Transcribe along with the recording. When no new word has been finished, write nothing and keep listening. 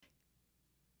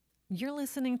You're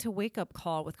listening to Wake Up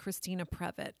Call with Christina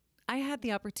Previtt. I had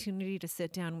the opportunity to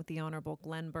sit down with the Honorable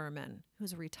Glenn Berman,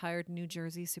 who's a retired New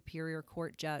Jersey Superior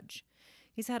Court judge.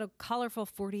 He's had a colorful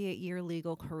 48-year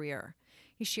legal career.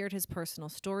 He shared his personal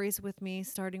stories with me,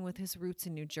 starting with his roots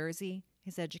in New Jersey,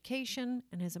 his education,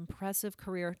 and his impressive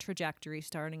career trajectory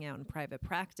starting out in private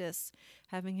practice,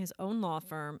 having his own law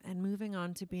firm, and moving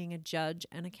on to being a judge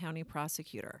and a county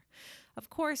prosecutor. Of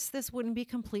course, this wouldn't be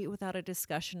complete without a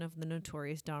discussion of the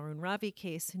notorious Darun Ravi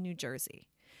case in New Jersey.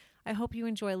 I hope you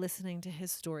enjoy listening to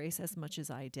his stories as much as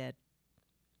I did.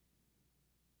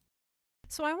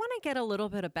 So I want to get a little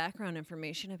bit of background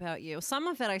information about you. Some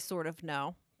of it I sort of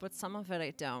know, but some of it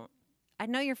I don't. I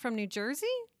know you're from New Jersey?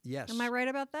 Yes. Am I right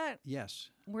about that? Yes.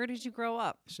 Where did you grow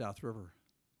up? South River.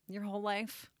 Your whole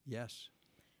life? Yes.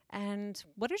 And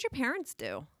what did your parents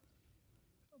do?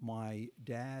 My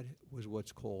dad was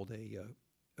what's called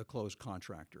a closed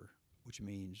contractor, which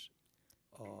means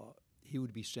he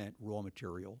would be sent raw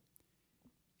material.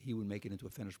 He would make it into a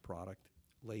finished product,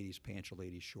 ladies' pants or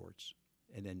ladies' shorts,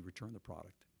 and then return the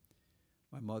product.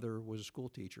 My mother was a school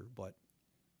teacher, but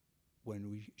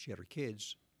when she had her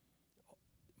kids,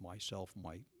 myself and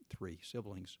my 3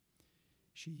 siblings,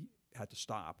 she had to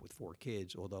stop with 4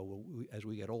 kids, although as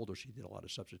we get older, she did a lot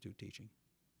of substitute teaching.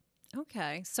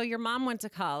 Okay. So your mom went to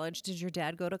college. Did your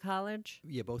dad go to college?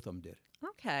 Yeah, both of them did.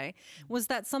 Okay. Was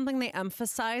that something they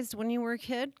emphasized when you were a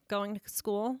kid, going to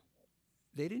school?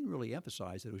 They didn't really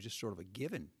emphasize it. It was just sort of a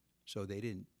given. So they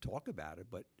didn't talk about it,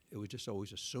 but it was just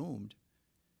always assumed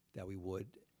that we would.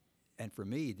 And for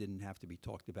me, it didn't have to be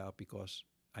talked about because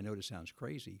I know this sounds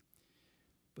crazy,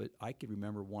 but I could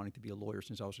remember wanting to be a lawyer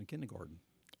since I was in kindergarten.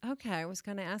 Okay, I was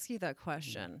going to ask you that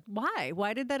question. Why?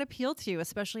 Why did that appeal to you,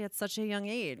 especially at such a young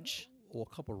age? Well,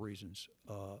 a couple of reasons.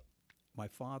 My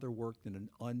father worked in an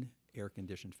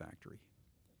un-air-conditioned factory,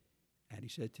 and he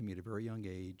said to me at a very young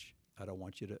age, I don't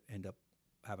want you to end up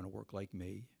having to work like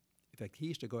me. In fact, he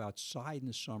used to go outside in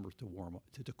the summer to warm up,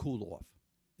 to cool off.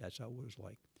 That's how it was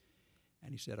like.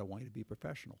 And he said, I want you to be a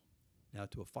professional. Now,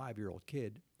 to a 5-year-old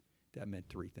kid, that meant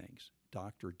 3 things: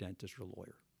 doctor, dentist, or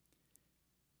lawyer.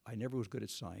 I never was good at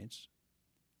science,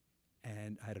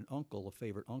 and I had an uncle, a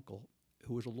favorite uncle,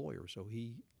 who was a lawyer. So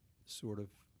he sort of,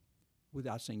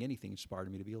 without saying anything,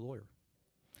 inspired me to be a lawyer.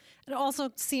 It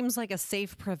also seems like a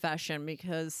safe profession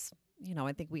because,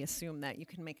 I think we assume that you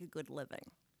can make a good living.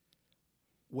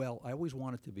 Well, I always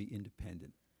wanted to be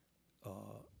independent.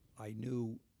 I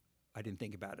knew, I didn't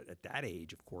think about it at that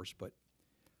age, of course, but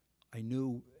I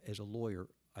knew as a lawyer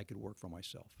I could work for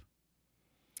myself.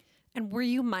 And were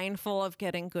you mindful of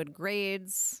getting good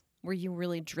grades? Were you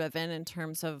really driven in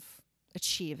terms of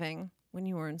achieving when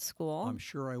you were in school? I'm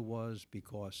sure I was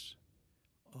because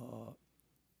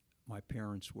my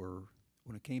parents were,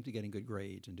 when it came to getting good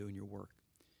grades and doing your work,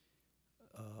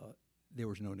 there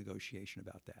was no negotiation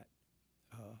about that.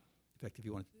 In fact, if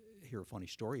you want to hear a funny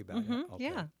story about it,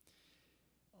 yeah.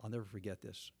 I'll never forget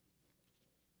this.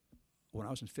 When I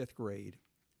was in 5th grade,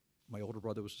 my older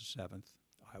brother was in 7th.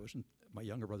 My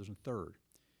younger brother was in 3rd.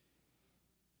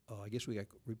 I guess we got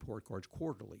report cards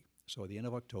quarterly. So at the end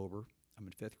of October, I'm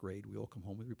in 5th grade. We all come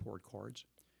home with report cards,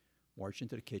 march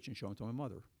into the kitchen, show them to my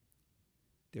mother.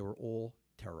 They were all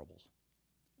terrible,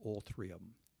 all 3 of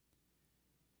them.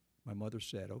 My mother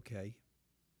said, okay,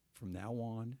 from now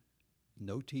on,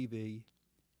 no TV.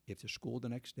 If there's school the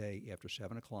next day after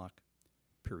 7 o'clock,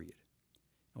 period.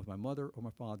 And with my mother or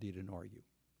my father, you didn't argue.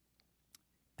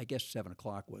 I guess 7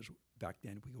 o'clock was, back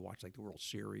then, we could watch like the World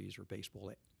Series or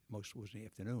baseball. Most was in the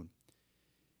afternoon.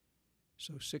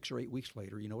 So 6 or 8 weeks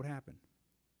later, you know what happened?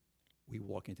 We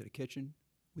walk into the kitchen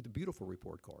with the beautiful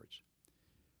report cards.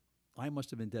 I must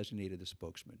have been designated the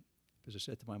spokesman because I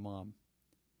said to my mom,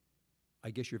 I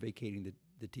guess you're vacating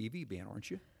the TV ban, aren't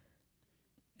you?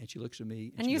 And she looks at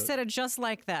me. And you said it just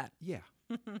like that. Yeah.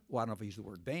 Well, I don't know if I used the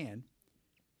word ban.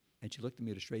 And she looked at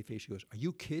me with a straight face. She goes, are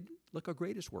you kidding? Look how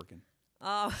great it's working.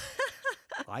 Oh.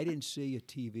 I didn't see a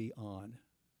TV on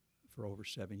for over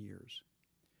 7 years.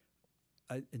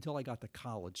 Until I got to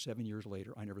college, 7 years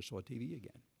later, I never saw a TV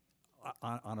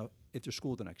again if there's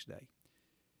school the next day.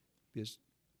 Because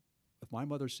if my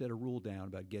mother set a rule down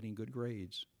about getting good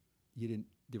grades,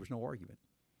 there was no argument.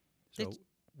 So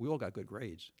we all got good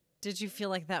grades. Did you feel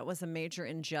like that was a major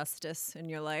injustice in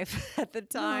your life at the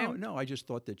time? No. I just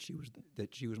thought that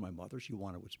she was my mother. She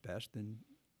wanted what's best, and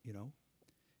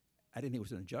I didn't think it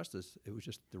was an injustice. It was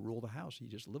just the rule of the house. You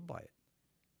just live by it.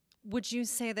 Would you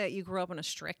say that you grew up in a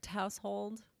strict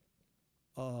household?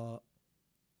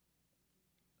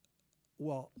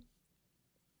 Well,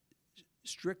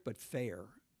 strict but fair.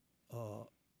 I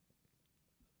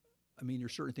mean,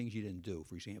 there's certain things you didn't do.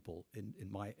 For example,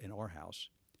 in our house,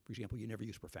 For example, you never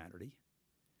use profanity.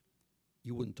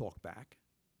 You wouldn't talk back.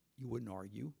 You wouldn't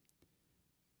argue.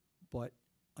 But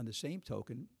on the same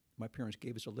token, my parents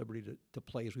gave us a liberty to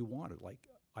play as we wanted. Like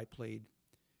I played,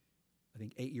 I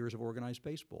think, 8 years of organized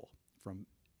baseball, from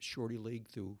Shorty League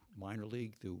through minor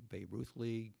league, through Babe Ruth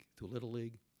League, through Little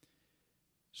League.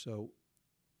 So,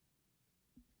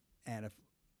 and if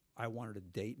I wanted a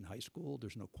date in high school,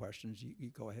 there's no questions. You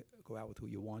go out with who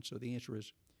you want. So the answer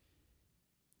is,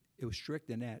 it was strict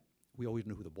in that we always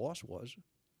knew who the boss was,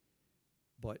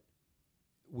 but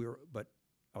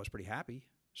I was pretty happy.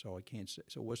 So I can't say,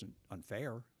 so it wasn't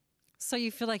unfair. So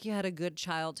you feel like you had a good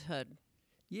childhood?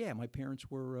 Yeah, my parents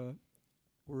were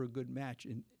a good match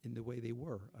in the way they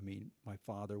were. I mean, my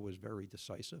father was very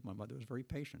decisive. My mother was very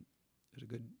patient. It was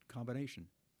a good combination.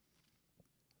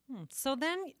 So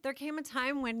then there came a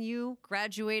time when you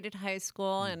graduated high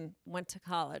school and went to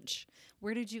college.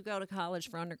 Where did you go to college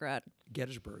for undergrad?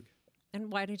 Gettysburg.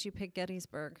 And why did you pick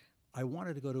Gettysburg? I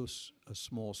wanted to go to a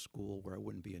small school where I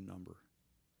wouldn't be a number.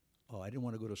 I didn't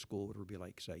want to go to a school where there would be,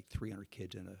 like, say, 300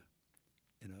 kids in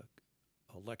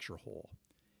a lecture hall.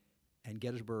 And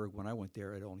Gettysburg, when I went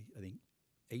there, had only, I think,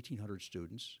 1,800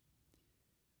 students,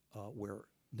 where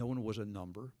no one was a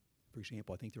number. For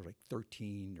example, I think there were like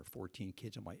 13 or 14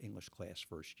 kids in my English class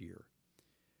first year,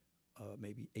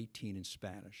 maybe 18 in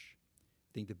Spanish.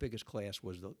 I think the biggest class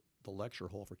was the lecture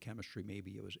hall for chemistry.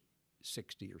 Maybe it was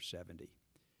 60 or 70.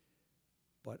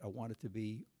 But I wanted to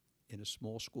be in a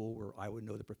small school where I would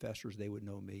know the professors, they would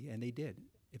know me, and they did.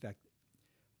 In fact,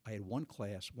 I had one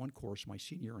course my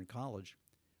senior year in college.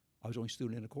 I was the only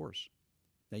student in the course.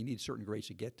 Now, you need certain grades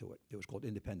to get to it. It was called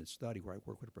independent study, where I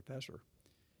worked with a professor.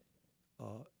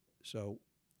 So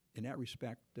in that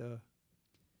respect, I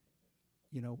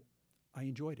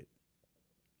enjoyed it.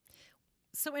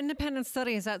 So independent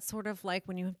study, is that sort of like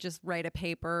when you just write a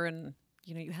paper and,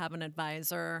 you have an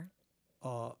advisor?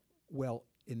 Well,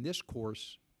 in this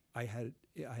course, I had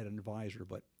an advisor,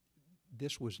 but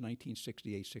this was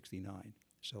 1968, 69.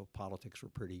 So politics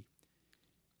weren't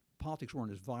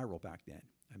as viral back then.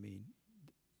 I mean,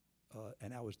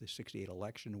 and that was the 68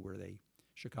 election where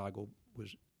Chicago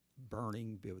was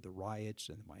burning with the riots,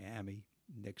 and Miami,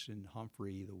 Nixon,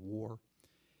 Humphrey, the war.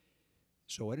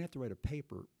 So I didn't have to write a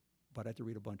paper, but I had to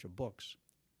read a bunch of books.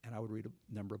 And I would read a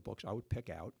number of books I would pick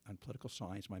out on political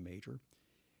science, my major.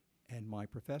 And my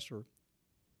professor,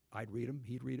 I'd read them,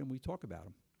 he'd read them, we'd talk about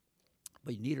them.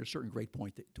 But you needed a certain grade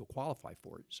point to qualify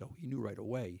for it. So he knew right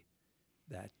away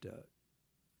that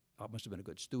I must have been a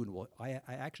good student. Well, I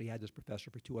actually had this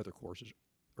professor for 2 other courses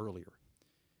earlier.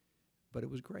 But it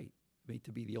was great. I mean,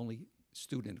 to be the only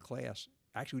student in class.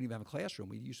 Actually, we didn't even have a classroom.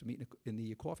 We used to meet in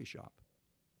the coffee shop.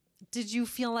 Did you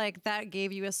feel like that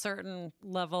gave you a certain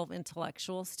level of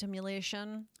intellectual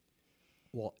stimulation?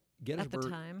 Well, at the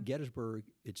time? Gettysburg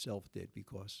itself did,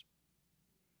 because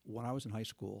when I was in high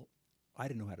school, I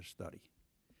didn't know how to study.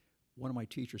 One of my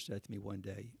teachers said to me one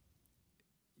day,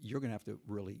 "You're going to have to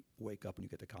really wake up when you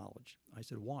get to college." I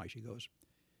said, "Why?" She goes,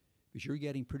 "Because you're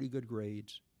getting pretty good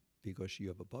grades, because you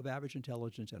have above average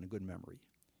intelligence and a good memory.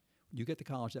 When you get to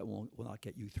college, that will not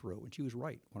get you through." And she was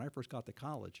right. When I first got to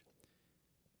college,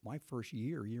 my first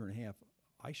year and a half,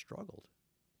 I struggled.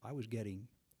 I was getting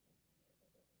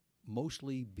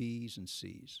mostly B's and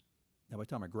C's. Now, by the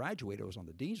time I graduated, I was on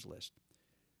the dean's list,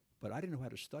 but I didn't know how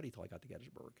to study till I got to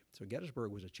Gettysburg. So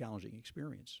Gettysburg was a challenging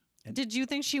experience. And did you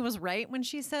think she was right when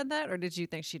she said that, or did you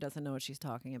think she doesn't know what she's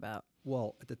talking about?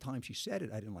 Well, at the time she said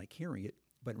it, I didn't like hearing it.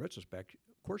 But in retrospect,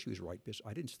 of course she was right, because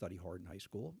I didn't study hard in high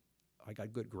school. I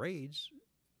got good grades,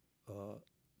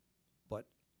 but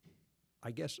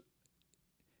I guess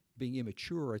being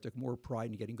immature, I took more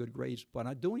pride in getting good grades by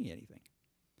not doing anything.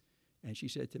 And she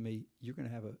said to me, "You're going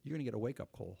to get a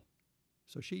wake-up call."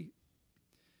 So she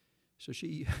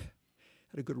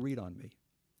had a good read on me,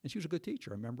 and she was a good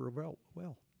teacher. I remember her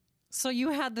well. So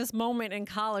you had this moment in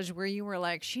college where you were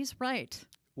like, "She's right."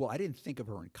 Well, I didn't think of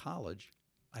her in college.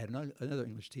 I had another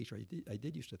English teacher I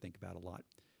did used to think about a lot.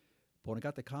 But when I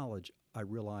got to college, I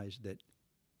realized that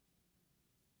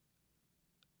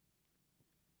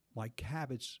my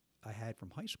habits I had from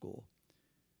high school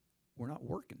were not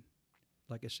working.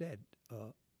 Like I said,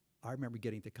 I remember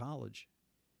getting to college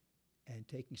and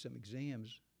taking some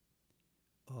exams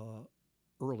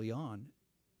early on.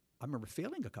 I remember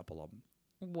failing a couple of them.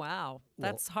 Wow,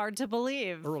 that's hard to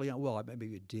believe. Early on, well,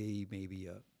 maybe a D, maybe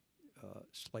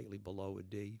slightly below a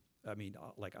D. I mean,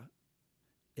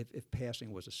 if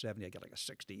passing was a 70, I got like a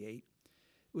 68.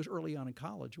 It was early on in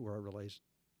college where I realized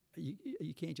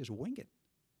you can't just wing it.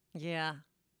 Yeah.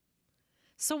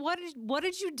 So what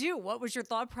did you do? What was your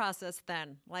thought process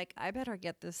then? Like, I better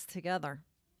get this together.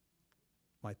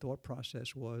 my thought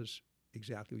process was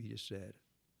exactly what you just said.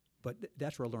 But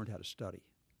that's where I learned how to study.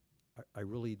 I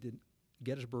really didn't.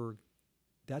 Gettysburg,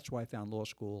 that's why I found law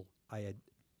school. I had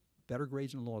better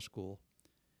grades in law school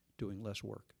doing less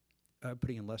work,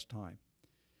 putting in less time.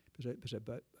 Because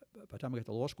by the time I got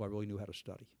to law school, I really knew how to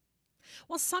study.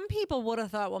 Well, some people would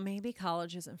have thought, well, maybe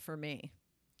college isn't for me.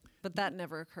 But that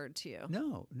never occurred to you.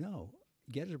 No.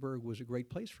 Gettysburg was a great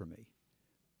place for me.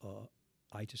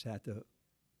 I just had to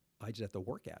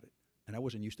work at it, and I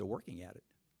wasn't used to working at it.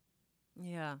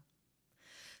 Yeah.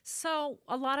 So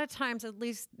a lot of times, at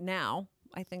least now,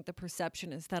 I think the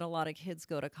perception is that a lot of kids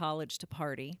go to college to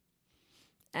party.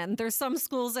 And there's some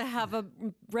schools that have a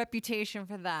reputation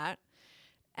for that.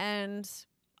 And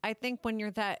I think when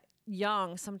you're that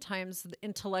young, sometimes the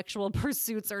intellectual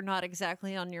pursuits are not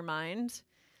exactly on your mind.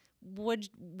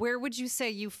 Where would you say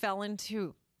you fell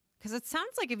into? Because it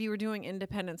sounds like if you were doing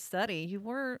independent study,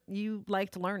 you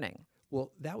liked learning.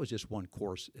 Well, that was just one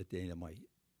course at the end of my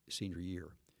senior year.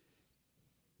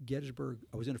 Gettysburg,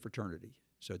 I was in a fraternity.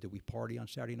 So did we party on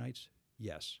Saturday nights?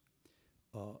 Yes.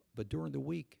 But during the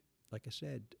week, like I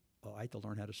said, I had to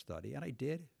learn how to study, and I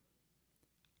did.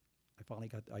 I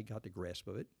got the grasp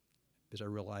of it because I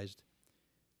realized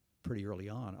pretty early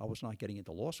on I was not getting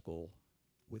into law school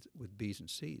with B's and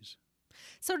C's.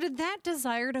 So did that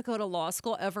desire to go to law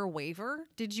school ever waver?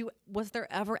 Was there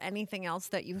ever anything else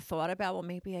that you thought about? Well,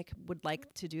 maybe I would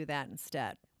like to do that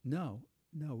instead. No.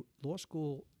 Law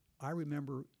school, I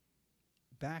remember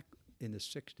back in the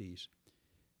 60s,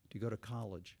 to go to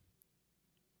college,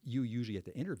 you usually had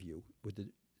to interview with the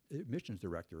admissions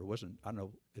director. It wasn't, I don't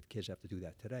know if kids have to do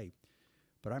that today,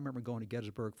 but I remember going to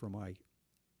Gettysburg for my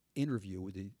interview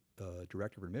with the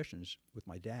director of admissions with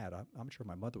my dad. I'm sure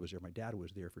my mother was there. My dad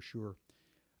was there for sure.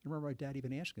 I remember my dad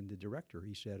even asking the director,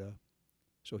 he said,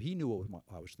 so he knew what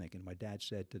I was thinking. My dad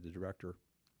said to the director,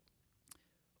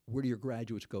 where do your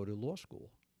graduates go to law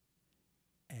school?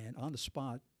 And on the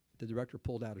spot, the director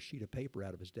pulled out a sheet of paper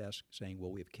out of his desk saying, well,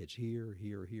 we have kids here,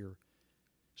 here, here.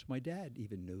 So my dad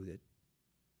even knew that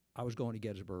I was going to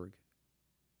Gettysburg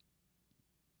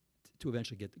to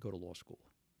eventually go to law school.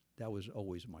 That was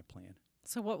always my plan.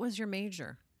 So what was your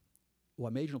major? Well, I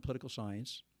majored in political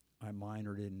science. I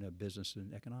minored in business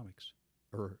and economics,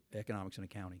 or economics and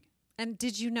accounting. And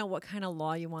did you know what kind of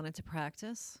law you wanted to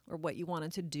practice or what you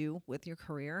wanted to do with your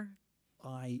career?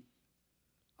 I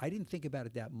didn't think about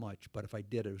it that much, but if I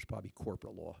did, it was probably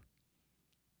corporate law.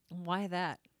 Why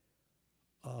that?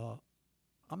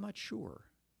 I'm not sure.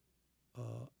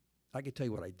 I could tell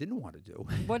you what I didn't want to do.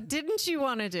 What didn't you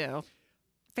want to do?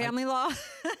 Family law?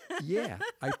 Yeah,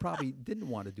 I probably didn't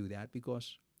want to do that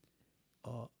because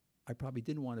I probably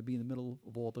didn't want to be in the middle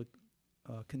of all the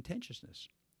contentiousness.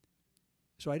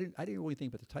 So I didn't really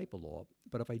think about the type of law,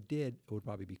 but if I did, it would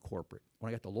probably be corporate. When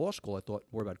I got to law school, I thought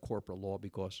more about corporate law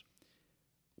because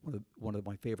one of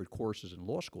my favorite courses in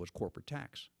law school is corporate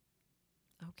tax.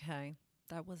 Okay.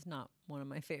 That was not one of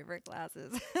my favorite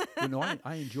classes.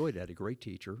 I enjoyed it. I had a great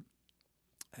teacher.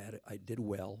 I did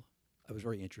well. It was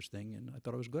very interesting, and I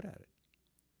thought I was good at it.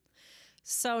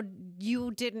 So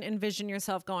you didn't envision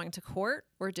yourself going to court,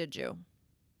 or did you?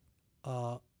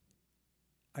 I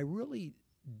really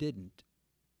didn't.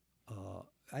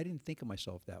 I didn't think of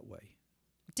myself that way.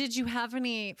 Did you have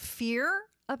any fear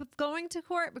of going to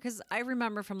court? Because I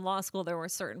remember from law school, there were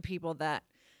certain people that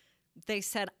they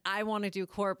said, I want to do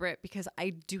corporate because I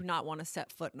do not want to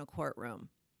set foot in a courtroom.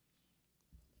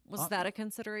 Was that a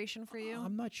consideration for you?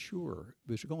 I'm not sure,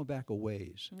 because we're going back a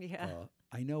ways. Yeah.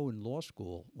 I know in law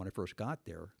school, when I first got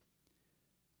there,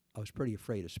 I was pretty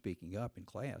afraid of speaking up in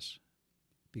class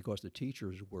because the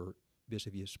teachers were, because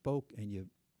if you spoke and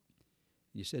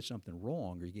you said something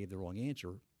wrong or you gave the wrong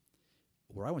answer,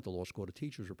 where I went to law school, the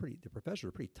professors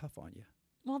were pretty tough on you.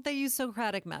 Well, they use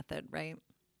Socratic method, right?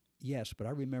 Yes, but I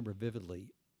remember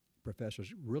vividly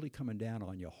professors really coming down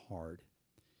on you hard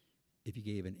if you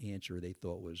gave an answer they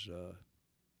thought was, I'll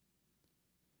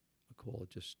call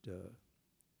it just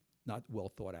not well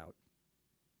thought out.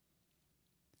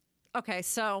 Okay,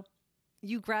 so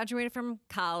you graduated from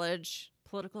college,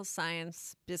 political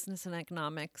science, business and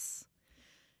economics,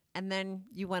 and then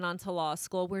you went on to law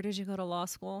school. Where did you go to law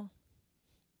school?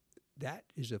 That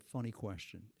is a funny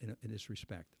question in this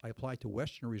respect. I applied to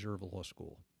Western Reserve Law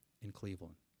School in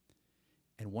Cleveland.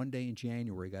 And one day in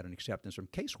January, I got an acceptance from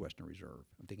Case Western Reserve.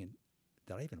 I'm thinking,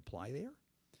 did I even apply there?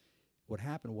 What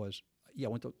happened was,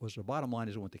 the bottom line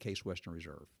is I went to Case Western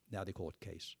Reserve. Now they call it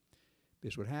Case.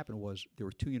 Because what happened was there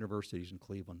were two universities in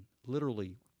Cleveland,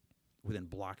 literally within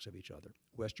blocks of each other.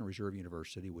 Western Reserve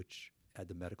University, which had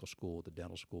the medical school, the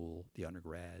dental school, the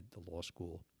undergrad, the law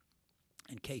school,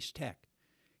 and Case Tech.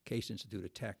 Case Institute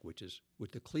of Tech, which is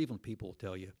what the Cleveland people will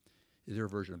tell you is their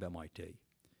version of MIT.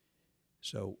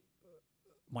 So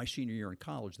my senior year in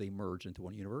college, they merged into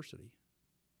one university,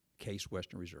 Case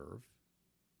Western Reserve,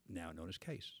 now known as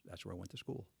Case. That's where I went to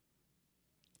school.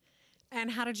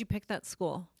 And how did you pick that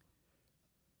school?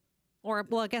 Or,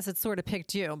 well, I guess it sort of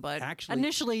picked you, but Actually,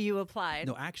 initially you applied.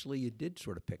 No, actually, it did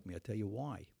sort of pick me. I'll tell you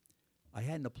why. I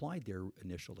hadn't applied there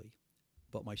initially,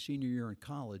 but my senior year in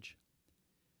college,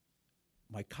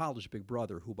 my college big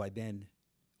brother, who by then,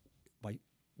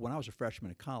 when I was a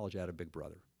freshman in college, I had a big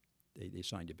brother. They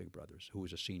assigned to big brothers, who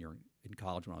was a senior in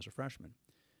college when I was a freshman.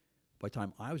 By the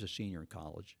time I was a senior in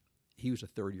college, he was a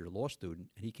third-year law student,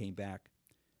 and he came back,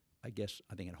 I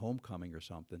think at homecoming or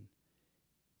something,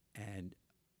 and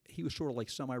he was sort of like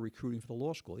semi-recruiting for the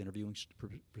law school, interviewing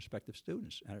prospective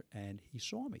students, and he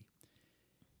saw me.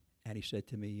 And he said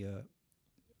to me,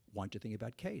 why don't you think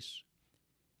about Case?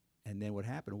 And then what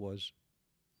happened was,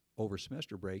 over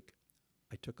semester break,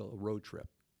 I took a road trip,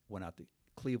 went out to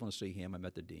Cleveland to see him. I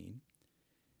met the dean.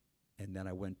 And then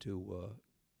I went to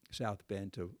South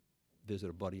Bend to visit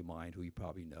a buddy of mine who you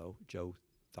probably know, Joe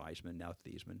Theismann, now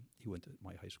Thiesman. He went to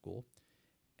my high school.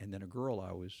 And then a girl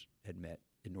I had met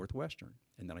in Northwestern.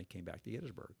 And then I came back to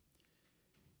Gettysburg.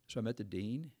 So I met the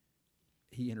dean.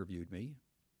 He interviewed me,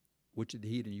 which he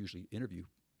didn't usually interview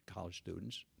college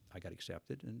students. I got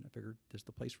accepted, and I figured this is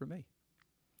the place for me.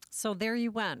 So there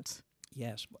you went.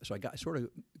 Yes. So I sort of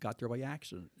got there by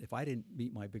accident. If I didn't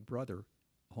meet my big brother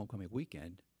homecoming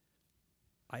weekend,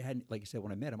 I hadn't, like I said,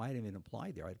 when I met him, I hadn't even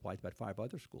applied there. I applied to about 5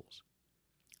 other schools.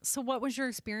 So what was your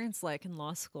experience like in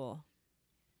law school?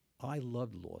 I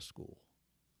loved law school,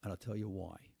 and I'll tell you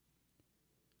why.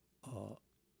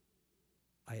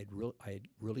 I had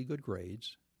really good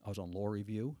grades. I was on law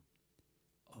review.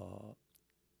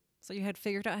 So you had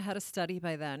figured out how to study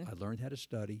by then. I learned how to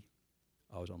study.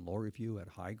 I was on law review, had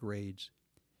high grades,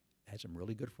 had some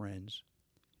really good friends.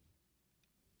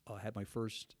 I had my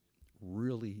first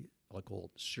really, I'll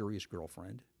call it, serious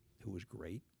girlfriend who was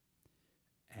great.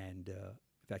 And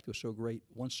in fact, it was so great,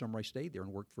 one summer I stayed there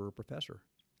and worked for a professor.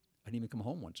 I didn't even come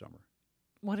home one summer.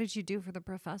 What did you do for the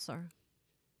professor?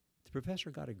 The professor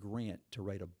got a grant to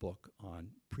write a book on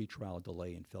pretrial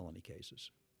delay in felony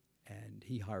cases. And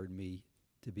he hired me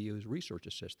to be his research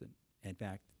assistant. In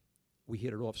fact, we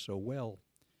hit it off so well.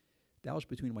 That was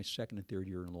between my second and third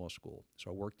year in law school.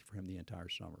 So I worked for him the entire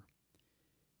summer.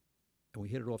 And we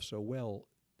hit it off so well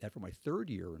that for my third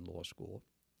year in law school,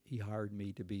 he hired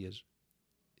me to be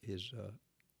his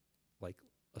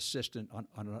assistant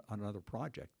on another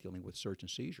project dealing with search and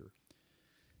seizure.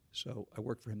 So I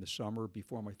worked for him the summer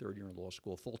before my third year in law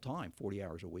school, full time, 40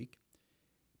 hours a week.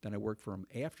 Then I worked for him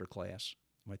after class,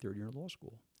 my third year in law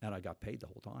school, and I got paid the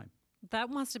whole time. That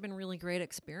must have been a really great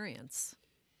experience.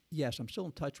 Yes, I'm still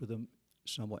in touch with him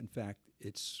somewhat. In fact,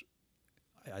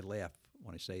 I laugh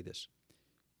when I say this.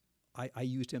 I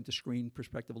used him to screen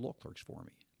prospective law clerks for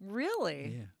me.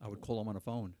 Really? Yeah, I would call him on the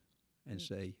phone and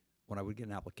say, when I would get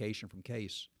an application from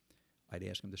Case, I'd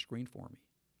ask him to screen for me.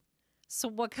 So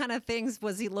what kind of things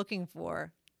was he looking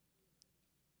for?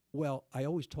 Well, I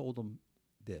always told him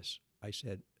this. I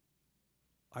said,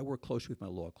 I work closely with my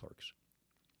law clerks.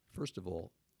 First of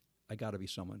all, I got to be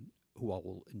someone who I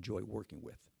will enjoy working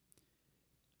with.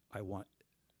 I want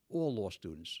all law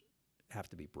students have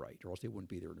to be bright, or else they wouldn't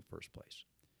be there in the first place.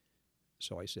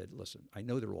 So I said, listen, I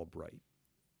know they're all bright,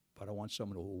 but I want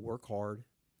someone who will work hard,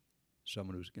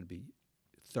 someone who's going to be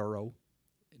thorough,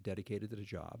 dedicated to the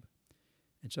job,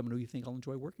 and someone who you think I'll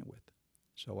enjoy working with.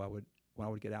 So when I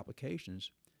would get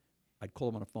applications, I'd call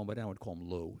him on the phone, but then I would call him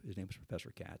Lou, his name was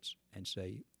Professor Katz, and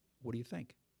say, what do you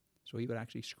think? So he would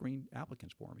actually screen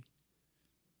applicants for me.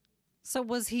 So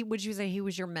would you say he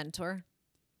was your mentor?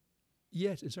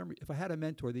 Yes, if I had a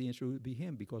mentor, the answer would be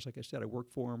him, because like I said, I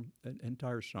worked for him an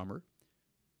entire summer.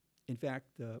 In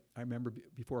fact, I remember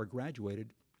before I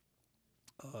graduated,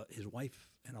 his wife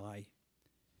and I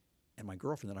and my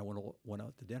girlfriend and I went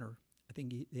out to dinner. I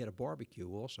think they had a barbecue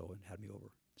also and had me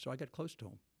over. So I got close to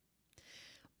him.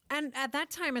 And at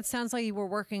that time, it sounds like you were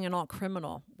working in all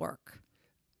criminal work.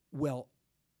 Well,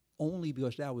 only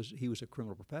because he was a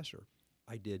criminal professor.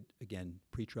 I did, again,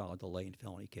 pretrial delay in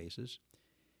felony cases.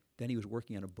 Then he was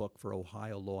working on a book for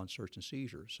Ohio law and search and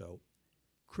seizure. So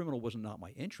criminal was not my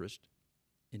interest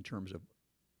in terms of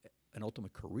an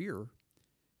ultimate career,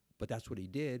 but that's what he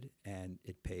did, and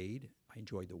it paid. I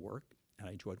enjoyed the work, and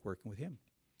I enjoyed working with him.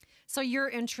 So your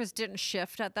interest didn't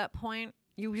shift at that point?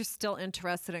 You were still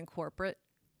interested in corporate?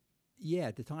 Yeah,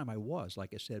 at the time I was,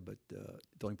 like I said, but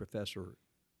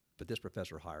this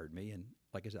professor hired me, and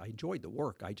like I said, I enjoyed the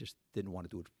work. I just didn't want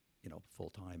to do it, full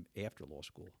time after law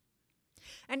school.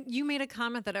 And you made a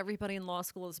comment that everybody in law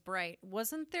school is bright.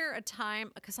 Wasn't there a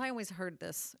time, because I always heard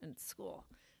this in school,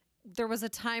 there was a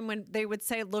time when they would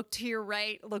say, look to your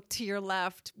right, look to your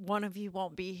left, one of you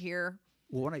won't be here.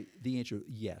 Well, the answer,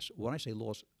 yes. When I say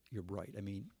laws, you're bright. I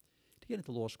mean, to get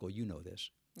into law school, you know this.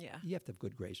 Yeah. You have to have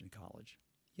good grades in college.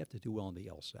 You have to do well in the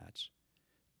LSATs.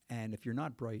 And if you're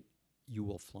not bright, you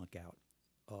will flunk out.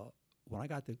 When I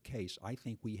got the case, I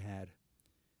think we had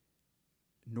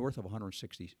north of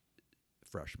 160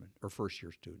 freshmen, or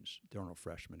first-year students. There are no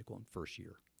freshmen. They call them first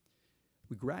year.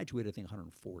 We graduated, I think,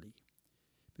 140,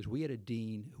 because we had a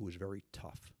dean who was very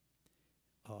tough.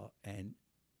 And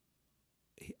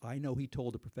I know he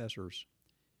told the professors,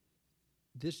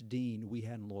 this dean we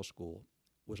had in law school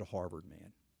was a Harvard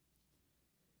man,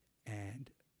 and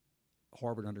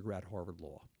Harvard undergrad, Harvard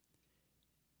law.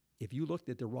 If you looked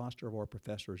at the roster of our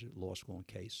professors at law school in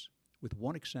Case, with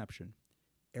one exception,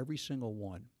 every single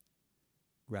one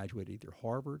graduated either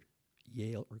Harvard,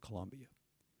 Yale, or Columbia.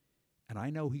 And I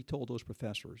know he told those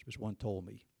professors, because one told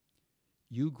me,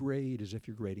 you grade as if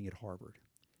you're grading at Harvard.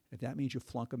 If that means you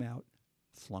flunk them out,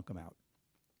 flunk them out.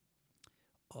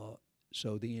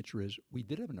 So the answer is, we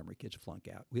did have a number of kids flunk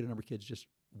out. We had a number of kids just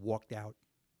walked out,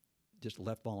 just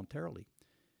left voluntarily.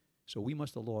 So we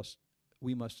must have lost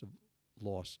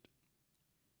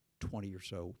 20 or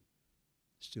so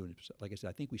students. Like I said,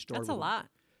 I think we started. That's a lot.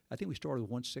 I think we started with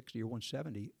 160 or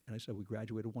 170, and I said we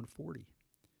graduated 140.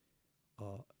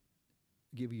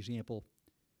 Give you an example.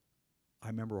 I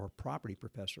remember our property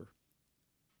professor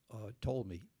told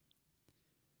me,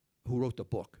 who wrote the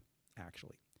book,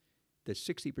 actually, that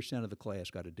 60% of the class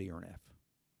got a D or an F.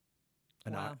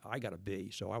 And Wow. I got a B,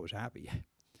 so I was happy.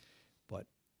 But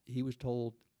he was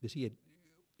told, because he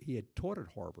had taught at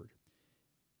Harvard,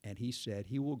 and he said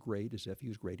he will grade as if he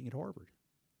was grading at Harvard.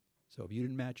 So if you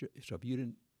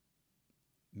didn't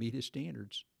meet his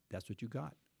standards, that's what you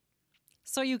got.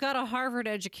 So you got a Harvard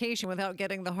education without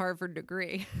getting the Harvard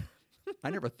degree. I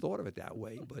never thought of it that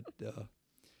way, but,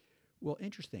 well,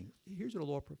 interesting. Here's what a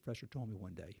law professor told me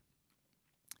one day.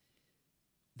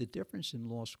 The difference in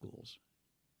law schools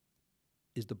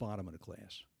is the bottom of the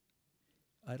class.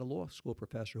 I had a law school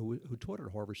professor who taught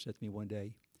at Harvard said to me one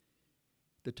day,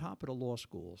 the top of the law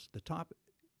schools, the top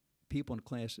people in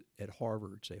class at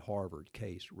Harvard, say Harvard,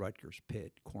 Case, Rutgers,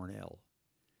 Pitt, Cornell,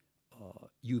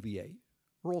 UVA,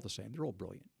 are all the same. They're all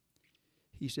brilliant.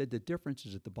 He said the difference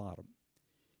is at the bottom.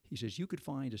 He says you could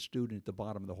find a student at the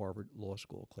bottom of the Harvard Law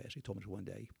School class, he told me one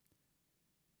day,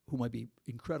 who might be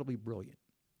incredibly brilliant.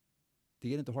 To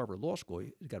get into Harvard Law School,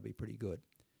 he's got to be pretty good.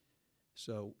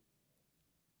 So,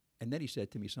 and then he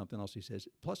said to me something else. He says,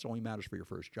 plus it only matters for your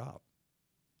first job.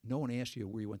 No one asks you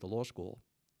where you went to law school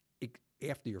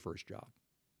after your first job.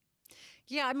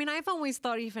 Yeah, I mean, I've always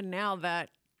thought even now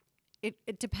that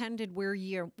it depended where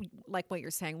you're, like what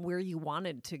you're saying, where you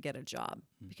wanted to get a job.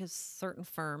 Because certain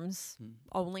firms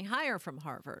only hire from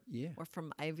Harvard or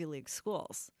from Ivy League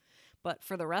schools. But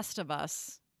for the rest of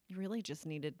us, you really just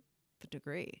needed the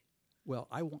degree. Well,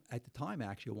 at the time,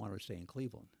 actually, I wanted to stay in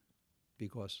Cleveland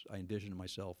because I envisioned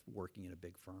myself working in a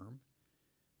big firm.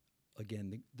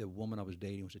 Again, the woman I was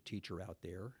dating was a teacher out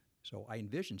there. So I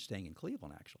envisioned staying in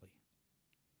Cleveland, actually.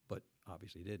 But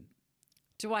obviously didn't.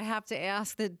 Do I have to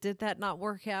ask that? Did that not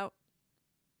work out,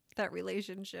 that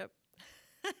relationship?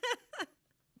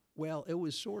 Well, it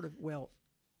was sort of,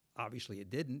 obviously it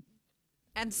didn't.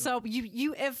 And so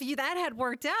if that had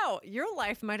worked out, your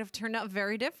life might have turned out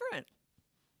very different.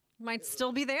 Might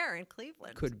still be there in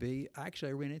Cleveland. Could be. Actually,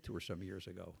 I ran into her some years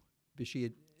ago. But she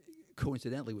had,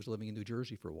 coincidentally, was living in New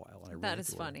Jersey for a while. And I ran That into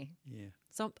is her. funny. Yeah.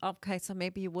 So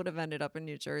maybe you would have ended up in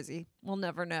New Jersey. We'll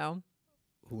never know.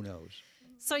 Who knows?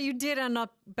 So you did end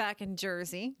up back in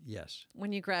Jersey Yes.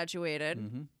 when you graduated.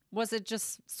 Mm-hmm. Was it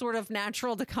just sort of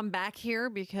natural to come back here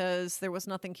because there was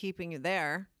nothing keeping you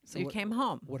there? So you came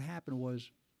home. What happened was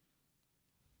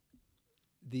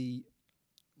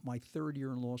my third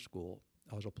year in law school,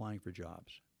 I was applying for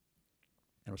jobs.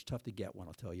 And it was tough to get one.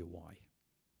 I'll tell you why.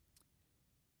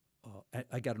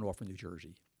 I got an offer in New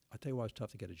Jersey. I'll tell you why it was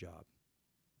tough to get a job.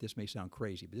 This may sound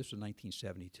crazy, but this was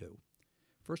 1972.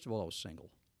 First of all, I was single.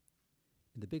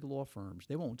 And the big law firms,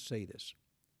 they won't say this.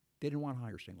 They didn't want to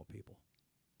hire single people.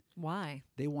 Why?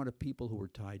 They wanted people who were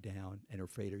tied down and are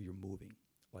afraid of you moving.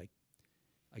 Like,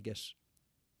 I guess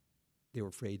they were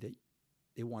afraid that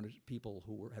they wanted people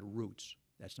who had roots.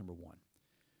 That's number one.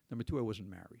 Number two, I wasn't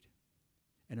married.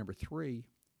 And number three,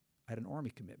 I had an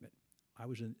Army commitment.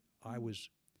 After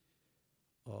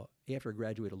I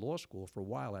graduated law school, for a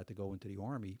while I had to go into the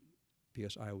Army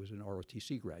because I was an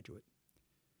ROTC graduate.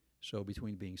 So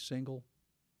between being single,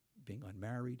 being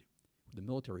unmarried, with the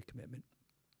military commitment,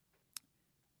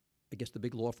 I guess the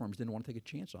big law firms didn't want to take a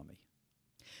chance on me.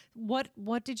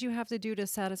 What did you have to do to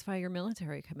satisfy your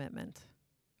military commitment?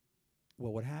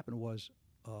 Well, what happened was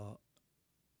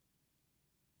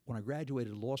when I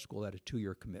graduated law school, I had a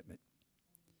 2-year commitment.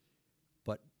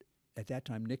 But at that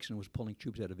time, Nixon was pulling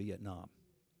troops out of Vietnam.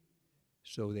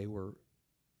 So they were,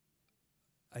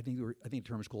 I think the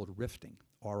term is called rifting,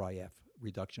 RIF,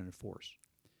 reduction in force.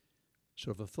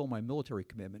 So to fulfill my military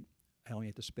commitment, I only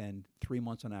had to spend 3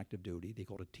 months on active duty. They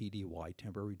called it TDY,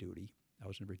 temporary duty. I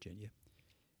was in Virginia.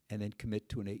 And then commit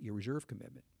to an 8-year reserve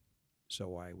commitment.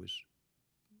 So I was,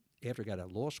 after I got out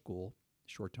of law school,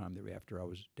 a short time thereafter, I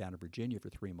was down in Virginia for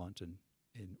 3 months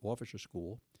in officer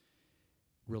school,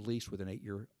 released with an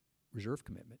 8-year reserve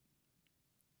commitment.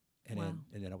 And, Wow.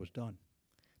 and then I was done.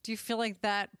 Do you feel like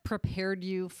that prepared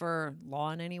you for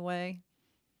law in any way?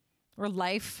 Or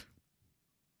life?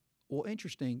 Well,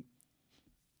 interesting.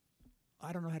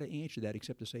 I don't know how to answer that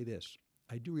except to say this.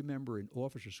 I do remember in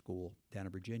officer school down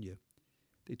in Virginia,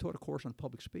 they taught a course on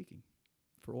public speaking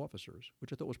for officers,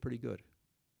 which I thought was pretty good.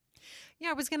 Yeah,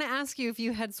 I was going to ask you if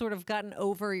you had sort of gotten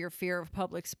over your fear of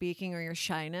public speaking or your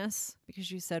shyness,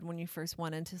 because you said when you first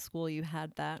went into school you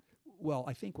had that. Well,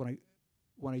 I think when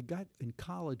I got in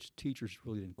college, teachers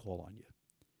really didn't call on you.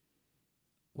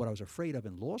 What I was afraid of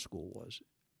in law school was,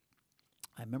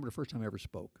 I remember the first time I ever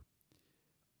spoke.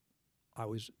 I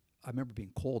remember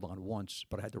being called on once,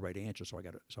 but I had the right answer, so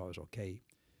I was okay.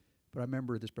 But I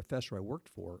remember this professor I worked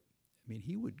for, I mean,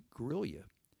 he would grill you.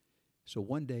 So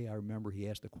one day I remember he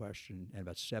asked a question, and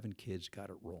about 7 kids got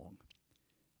it wrong.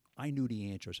 I knew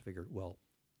the answer, so I figured, well,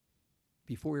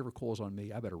 before he ever calls on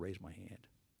me, I better raise my hand.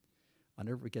 I'll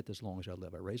never forget this as long as I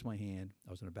live. I raised my hand.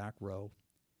 I was in the back row,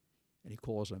 and he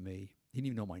calls on me. He didn't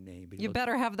even know my name. But You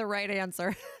better have the right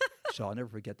answer. So I'll never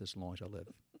forget this as long as I live.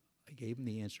 I gave him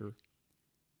the answer,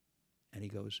 and he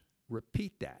goes,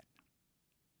 repeat that,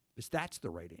 because that's the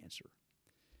right answer.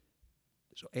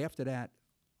 So after that,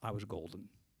 I was golden.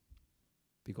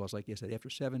 Because like I said, after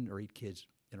 7 or 8 kids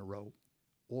in a row,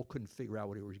 all couldn't figure out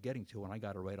what he was getting to, and I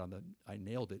got it right I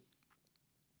nailed it.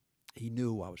 He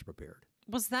knew I was prepared.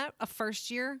 Was that a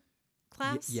first year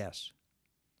class? Yes.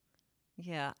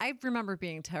 Yeah, I remember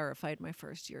being terrified my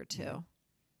first year too. Yeah.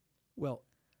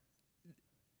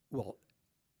 Well,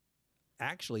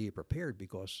 actually you're prepared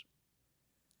because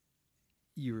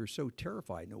you're so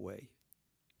terrified in a way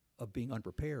of being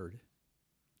unprepared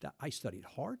that I studied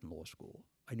hard in law school.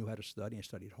 I knew how to study, and I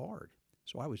studied hard.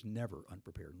 So I was never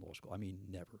unprepared in law school. I mean,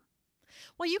 never.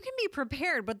 Well, you can be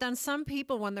prepared, but then some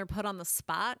people, when they're put on the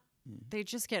spot, they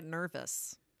just get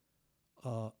nervous.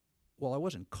 Well, I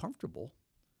wasn't comfortable.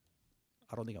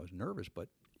 I don't think I was nervous, but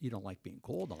you don't like being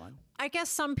called on. I guess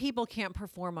some people can't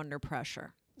perform under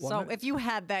pressure. Well, so if you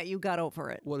had that, you got over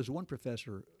it. Well, there's one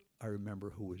professor I remember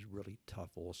who was really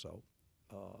tough also.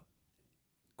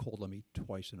 Called on me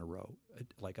twice in a row,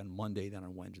 like on Monday, then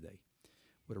on Wednesday.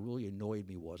 What really annoyed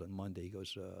me was on Monday, he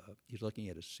goes, he's looking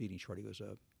at his seating chart, he goes,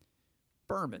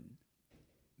 Berman,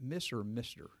 Miss or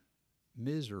Mr.?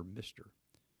 Ms. or Mr.?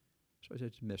 So I said,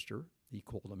 it's Mr. He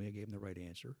called on me, I gave him the right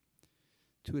answer.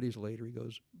 2 days later, he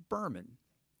goes, Berman,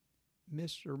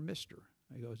 Miss or Mr.?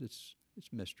 I goes, it's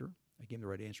Mr. I gave him the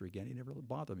right answer again. He never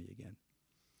bothered me again.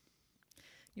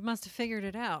 You must have figured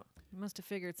it out. You must have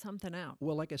figured something out.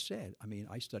 Well, like I said, I mean,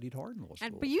 I studied hard in law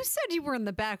school. But you said you were in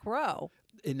the back row.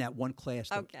 In that one class,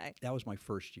 Okay. That was my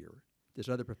first year. This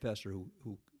other professor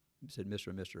who said Mr.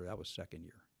 and Mr., that was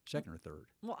second or third.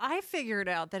 Well, I figured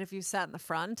out that if you sat in the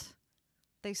front,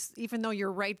 even though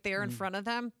you're right there in front of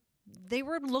them, they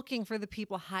were looking for the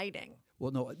people hiding.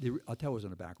 Well, no, I'll tell you, I was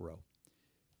in the back row.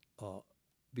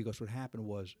 Because what happened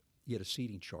was you had a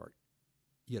seating chart.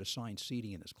 You had assigned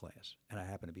seating in this class, and I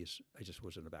just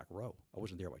was in the back row. I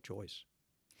wasn't there by choice.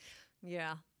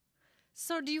 Yeah.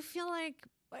 So do you feel like,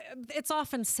 it's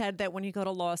often said that when you go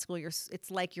to law school,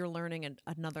 it's like you're learning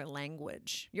another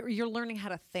language. You're learning how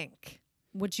to think.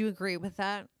 Would you agree with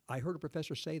that? I heard a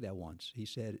professor say that once. He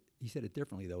said it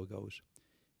differently, though. It goes,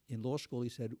 in law school, he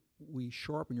said, we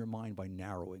sharpen your mind by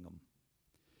narrowing them.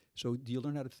 So do you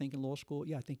learn how to think in law school?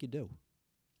 Yeah, I think you do.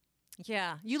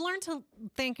 Yeah. You learn to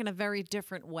think in a very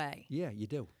different way. Yeah, you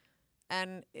do.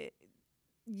 And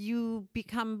you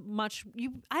become I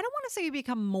don't want to say you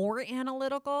become more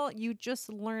analytical. You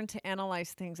just learn to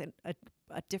analyze things in a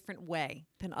different way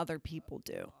than other people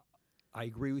do. I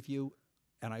agree with you.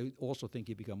 And I also think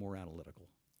you become more analytical.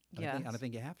 Yeah. And I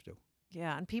think you have to.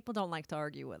 Yeah, and people don't like to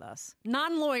argue with us.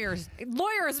 Lawyers,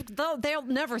 they'll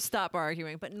never stop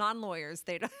arguing, but non-lawyers,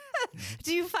 they don't.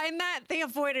 Do you find that? They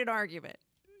avoid an argument.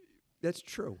 That's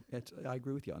true. I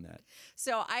agree with you on that.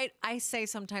 So I say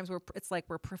sometimes it's like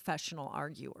we're professional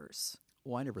arguers.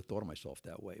 Well, I never thought of myself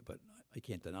that way, but I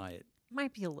can't deny it.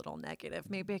 Might be a little negative.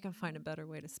 Maybe I can find a better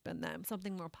way to spin that.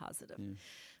 Something more positive.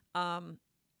 Yeah.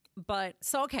 But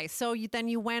so okay, so then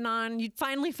you went on. You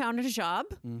finally found a job,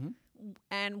 Mm-hmm.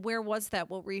 and where was that?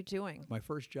 What were you doing? My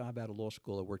first job out of law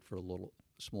school, I worked for a little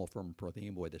small firm in Perth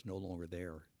Amboy that's no longer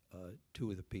there.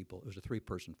 Two of the people, it was a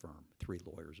 3-person firm, 3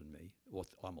 lawyers and me. Well,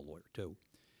 I'm a lawyer too.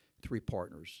 3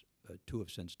 partners. 2 have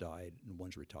since died, and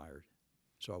 1's retired.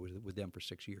 So I was with them for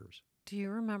 6 years. Do you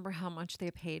remember how much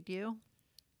they paid you?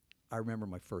 I remember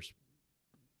my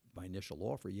initial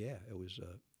offer. Yeah, it was.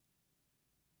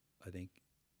 I think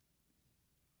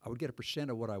I would get a percent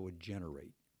of what I would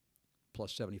generate,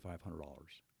 plus $7,500.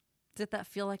 Did that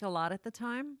feel like a lot at the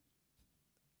time?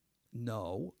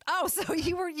 No. Oh, so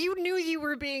you knew you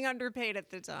were being underpaid at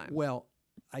the time. Well,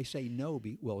 I say no.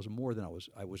 Well, it was more than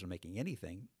I wasn't making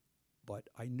anything, but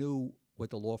I knew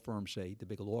what the law firms say. The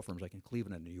big law firms like in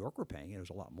Cleveland and New York were paying, and it was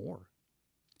a lot more.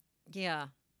 Yeah.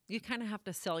 You kind of have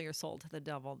to sell your soul to the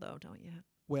devil, though, don't you?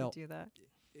 Well, To do that.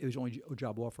 it was the only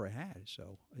job offer I had,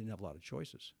 so I didn't have a lot of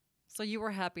choices. So you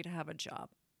were happy to have a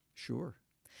job. Sure.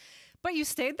 But you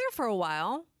stayed there for a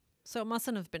while, so it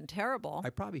mustn't have been terrible. I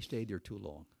probably stayed there too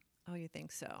long. Oh, you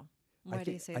think so? Why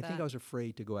do you say I that? think I was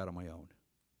afraid to go out on my own.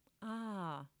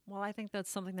 Ah, well, I think that's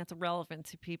something that's relevant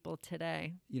to people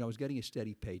today. You know, I was getting a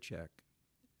steady paycheck.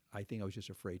 I think I was just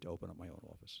afraid to open up my own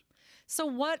office. So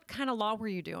what kind of law were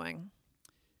you doing?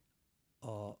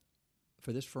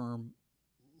 For this firm,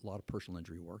 a lot of personal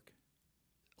injury work,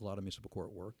 a lot of municipal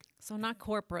court work. So not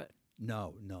corporate.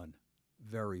 No, none.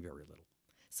 Very, very little.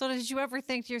 So did you ever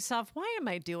think to yourself, why am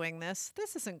I doing this?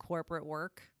 This isn't corporate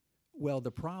work. Well,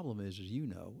 the problem is, as you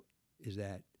know, is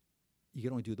that you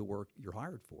can only do the work you're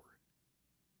hired for.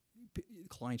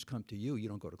 Clients come to you, you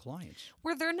don't go to clients.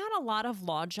 Were there not a lot of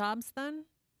law jobs then?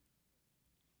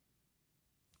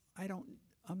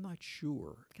 I'm not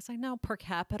sure. Because I know per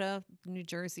capita, New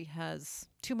Jersey has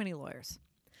too many lawyers.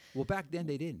 Well, back then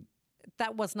they didn't.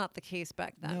 That was not the case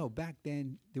back then. No, back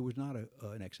then there was not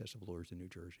an excess of lawyers in New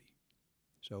Jersey.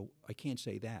 So I can't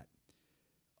say that.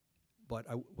 But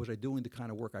was I doing the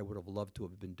kind of work I would have loved to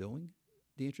have been doing?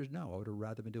 The answer is no. I would have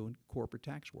rather been doing corporate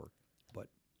tax work. But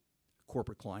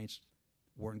corporate clients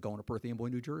weren't going to Perth Amboy,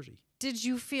 New Jersey. Did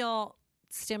you feel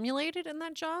stimulated in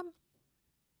that job?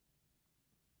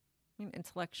 I mean,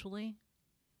 intellectually?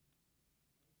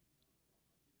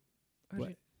 Or Well,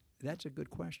 did- that's a good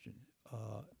question.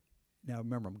 Now,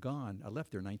 remember, I'm gone. I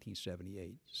left there in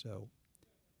 1978. So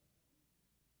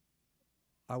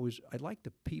I liked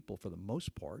the people for the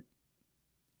most part.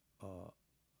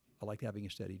 I liked having a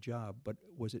steady job, but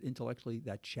was it intellectually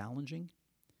that challenging?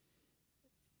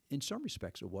 In some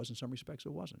respects it was, in some respects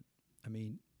it wasn't. I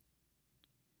mean,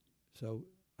 so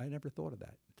I never thought of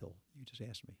that until you just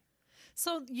asked me.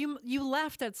 So you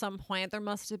left at some point. There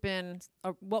must have been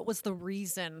what was the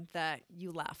reason that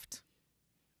you left?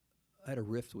 I had a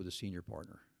rift with a senior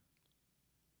partner,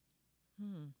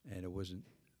 and it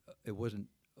wasn't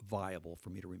viable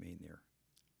for me to remain there.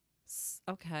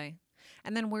 Okay.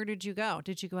 And then where did you go?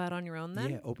 Did you go out on your own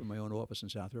then? Yeah, opened my own office in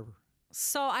South River.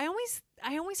 So I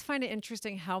always find it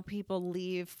interesting how people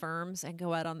leave firms and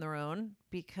go out on their own,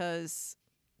 because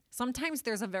sometimes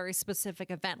there's a very specific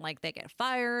event, like they get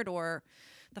fired or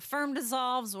the firm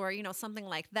dissolves or, something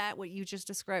like that, what you just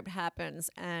described happens,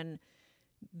 and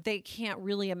they can't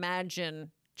really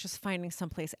imagine just finding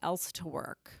someplace else to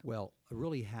work. Well, I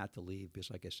really had to leave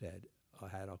because, like I said,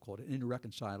 I'll call it an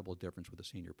irreconcilable difference with a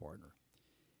senior partner.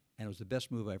 And it was the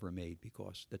best move I ever made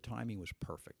because the timing was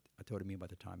perfect. I told what I mean by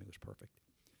the timing was perfect.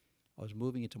 I was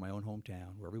moving into my own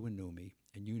hometown where everyone knew me.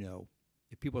 And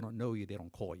if people don't know you, they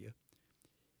don't call you.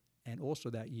 And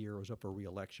also that year, I was up for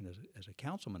re-election as a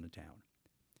councilman in town.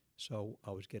 So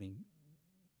I was getting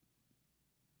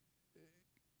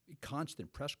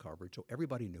constant press coverage, so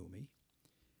everybody knew me.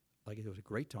 Like, it was a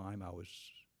great time. I was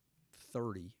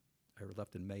 30. I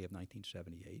left in May of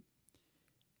 1978.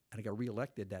 And I got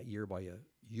reelected that year by a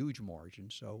huge margin.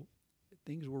 So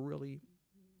things were really,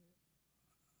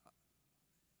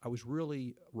 I was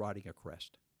really riding a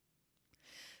crest.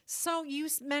 So you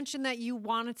mentioned that you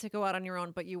wanted to go out on your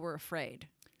own, but you were afraid.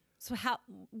 So how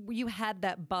you had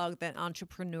that bug, that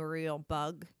entrepreneurial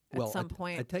bug at some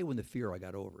point? I tell you when the fear, I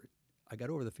got over it. I got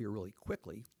over the fear really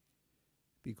quickly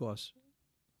because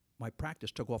my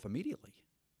practice took off immediately.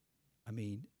 I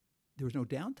mean, there was no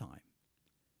downtime.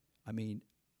 I mean,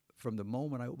 from the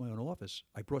moment I opened my own office,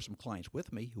 I brought some clients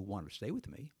with me who wanted to stay with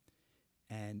me,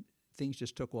 and things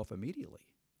just took off immediately.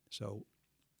 So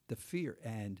the fear,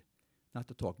 and not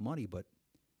to talk money, but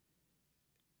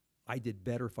I did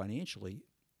better financially.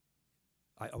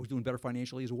 I was doing better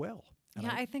financially as well. And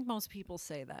Yeah, I think most people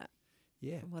say that.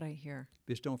 Yeah. from what I hear.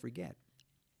 Because don't forget,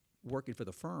 working for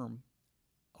the firm,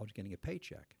 I was getting a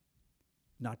paycheck,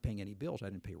 not paying any bills. I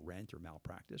didn't pay rent or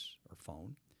malpractice or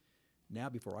phone. Now,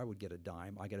 before I would get a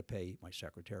dime, I got to pay my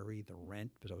secretary, the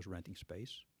rent, because I was renting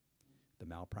space, the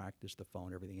malpractice, the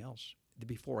phone, everything else,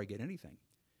 before I get anything.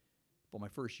 But my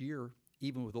first year,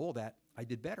 even with all that, I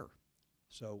did better.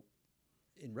 So,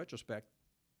 in retrospect,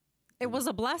 It was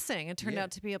a blessing. It turned Yeah.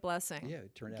 out to be a blessing. yeah,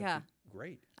 it turned out Yeah. to be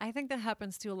great. I think that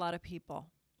happens to a lot of people.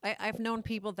 I've known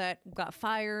people that got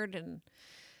fired and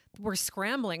were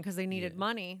scrambling because they needed Yeah.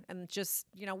 money. And just,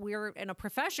 we're in a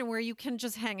profession where you can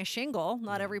just hang a shingle.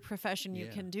 Not Yeah. every profession you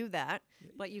Yeah. can do that,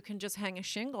 but you can just hang a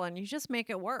shingle and you just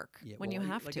make it work Yeah, when well, you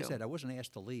have like to. I said, I wasn't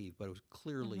asked to leave, but it was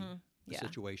clearly a Yeah.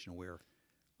 situation where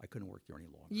I couldn't work there any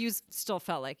longer. You still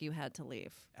felt like you had to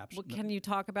leave. Absolutely. Can you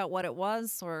talk about what it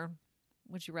was, or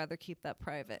would you rather keep that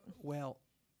private? Well,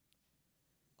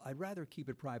 I'd rather keep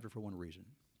it private for one reason,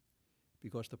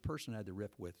 because the person I had the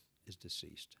riff with is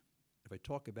deceased. If I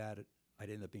talk about it, I'd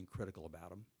end up being critical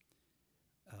about him,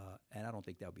 and I don't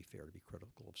think that would be fair to be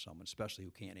critical of someone, especially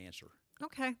who can't answer.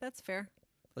 Okay, that's fair.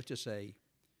 Let's just say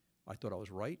I thought I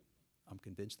was right. I'm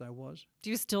convinced I was.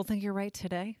 Do you still think you're right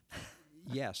today?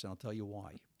 Yes, and I'll tell you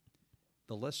why.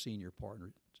 The less senior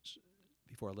partner,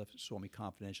 before I left, saw me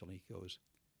confidentially. He goes,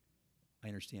 I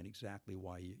understand exactly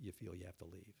why you feel you have to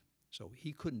leave. So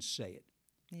he couldn't say it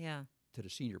Yeah. to the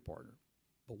senior partner,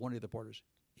 but one of the partners,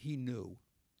 he knew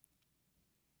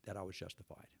that I was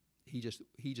justified. He just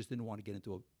didn't want to get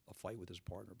into a fight with his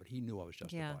partner, but he knew I was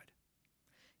justified.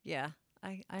 Yeah,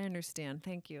 I understand.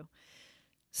 Thank you.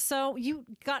 So you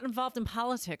got involved in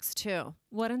politics too.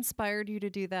 What inspired you to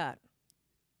do that?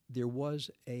 There was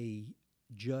a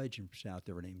judge in South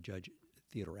River named Judge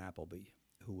Theodore Appleby,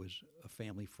 who was a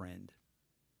family friend,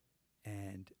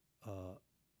 and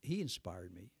he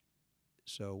inspired me.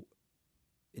 So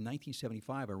in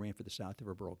 1975, I ran for the South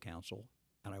River Borough Council,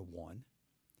 and I won.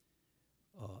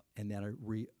 And then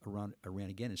I ran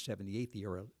again in 78, the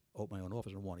year I opened my own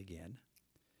office, and won again.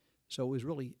 So it was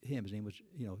really him. His name was,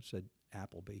 said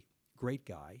Appleby. Great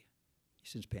guy.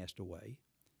 He's since passed away.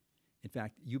 In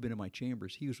fact, you've been in my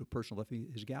chambers. He was the person who left me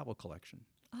his gavel collection.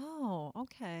 Oh,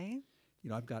 okay.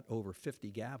 I've got over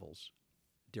 50 gavels,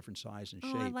 different size and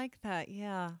shape. Oh, I like that.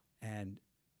 Yeah. And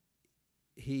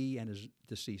he and his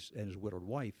deceased and his widowed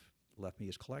wife left me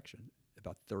his collection,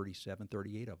 about 37,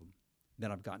 38 of them.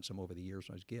 Then I've gotten some over the years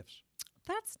as gifts.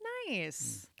 That's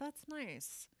nice. That's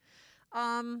nice.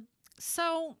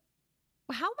 So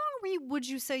how long would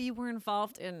you say you were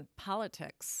involved in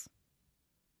politics?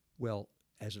 Well,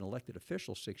 as an elected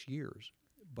official, 6 years,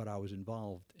 but I was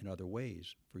involved in other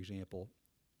ways. For example,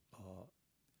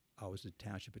 I was the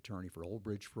township attorney for Old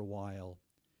Bridge for a while.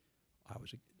 I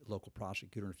was a local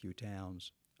prosecutor in a few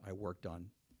towns. I worked on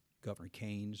Governor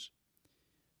Kane's.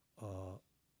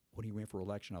 When he ran for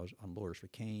election, I was on Lawyers for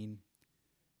Kane.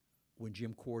 When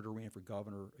Jim Corder ran for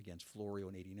governor against Florio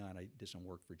in '89, I did some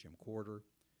work for Jim Corder.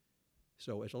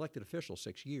 So as elected official,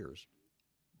 6 years,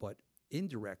 but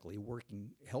indirectly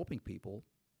helping people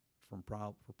for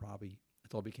probably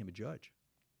until I became a judge.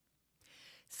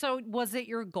 So was it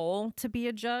your goal to be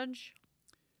a judge,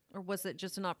 or was it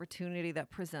just an opportunity that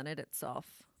presented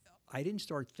itself? I didn't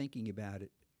start thinking about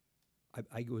it.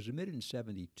 I was admitted in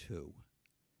 '72.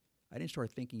 I didn't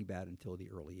start thinking about it until the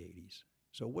early '80s.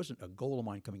 So it wasn't a goal of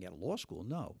mine coming out of law school,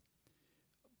 no.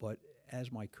 But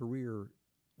as my career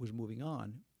was moving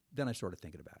on, then I started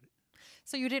thinking about it.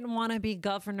 So you didn't want to be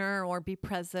governor or be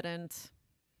president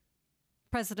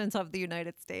of the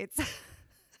United States?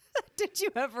 Did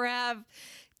you ever have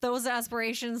those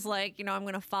aspirations, like, I'm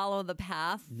going to follow the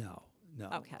path? No.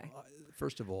 Okay.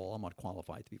 First of all, I'm not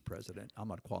qualified to be president. I'm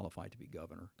not qualified to be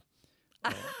governor.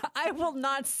 I will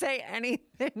not say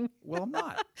anything Well, I'm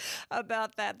not.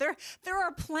 about that. There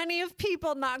are plenty of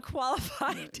people not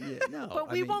qualified, Yeah, no, but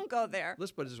I we mean, won't go there.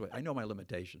 Let's put it this way. I know my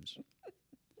limitations.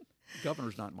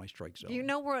 Governor's not in my strike zone. You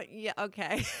know where? Yeah.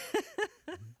 Okay.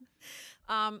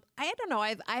 I don't know.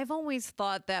 I've always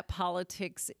thought that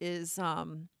politics is, I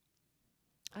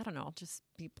don't know. I'll just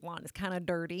be blunt. It's kind of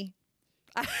dirty.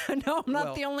 I know I'm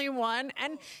not the only one,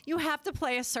 and you have to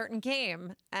play a certain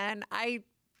game, and I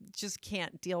just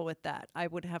can't deal with that. I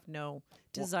would have no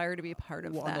desire to be a part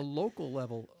of Well, that. on the local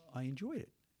level, I enjoyed it.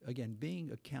 Again,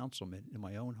 being a councilman in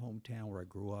my own hometown where I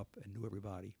grew up and knew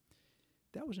everybody,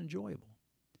 that was enjoyable.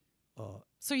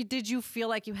 So did you feel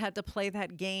like you had to play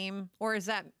that game, or is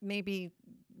that maybe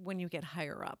when you get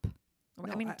higher up?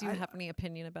 No, I mean, do you have any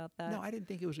opinion about that? No, I didn't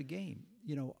think it was a game.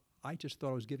 I just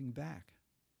thought I was giving back.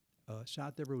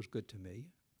 South River was good to me.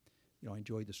 I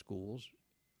enjoyed the schools.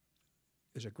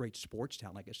 It was a great sports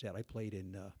town. Like I said, I played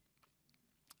in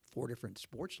 4 different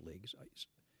sports leagues.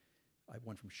 I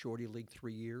went from Shorty League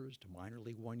 3 years to Minor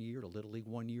League 1 year to Little League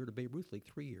 1 year to Babe Ruth League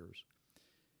 3 years.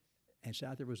 And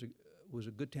South River was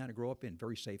a good town to grow up in,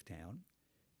 very safe town.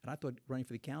 And I thought running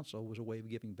for the council was a way of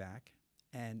giving back.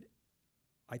 And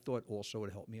I thought also it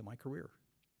would help me in my career.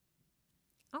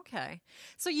 Okay.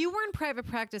 So you were in private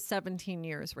practice 17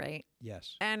 years, right?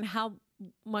 Yes, And how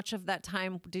much of that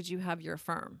time did you have your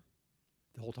firm?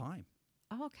 the whole time.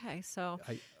 Oh, okay. So,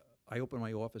 I opened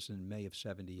my office in May of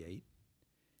 78,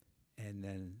 and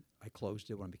then I closed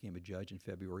it when I became a judge in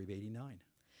February of 89.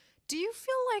 do you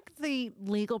feel like the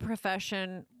legal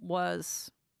profession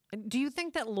do you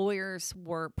think that lawyers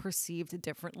were perceived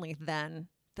differently then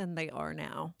than they are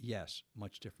now? Yes,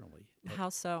 much differently. How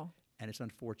so? And it's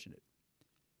unfortunate.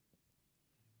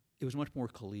 It was much more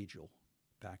collegial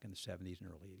back in the 70s and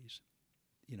early 80s.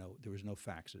 You know, there was no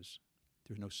faxes.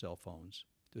 There was no cell phones.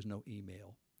 There was no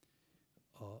email.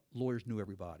 Lawyers knew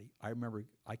everybody. I remember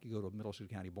I could go to a Middlesex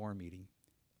County bar meeting.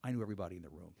 I knew everybody in the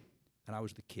room. And I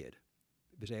was the kid.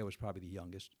 Because I was probably the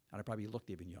youngest, and I probably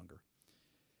looked even younger.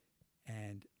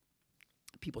 And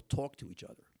people talked to each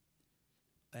other.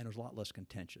 And it was a lot less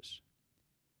contentious.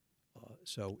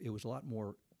 So it was a lot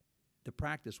more, the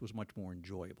practice was much more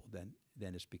enjoyable than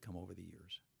it's become over the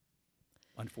years,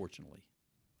 unfortunately.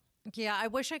 Yeah, I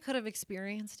wish I could have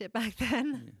experienced it back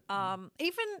then.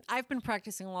 Even I've been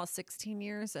practicing law 16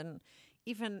 years, and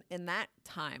even in that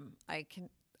time,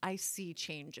 I see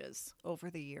changes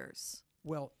over the years.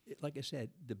 Well, like I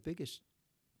said, the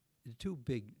two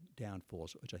big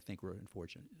downfalls, which I think were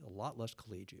unfortunate, a lot less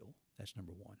collegial. That's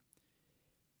number one.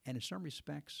 And in some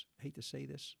respects, I hate to say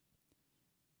this,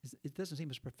 it doesn't seem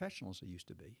as professional as it used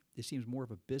to be. It seems more of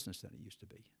a business than it used to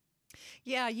be.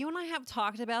 Yeah, you and I have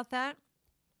talked about that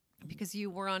because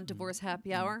you were on Divorce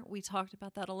Happy Hour. We talked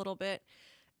about that a little bit.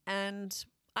 And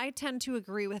I tend to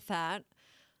agree with that.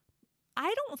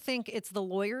 I don't think it's the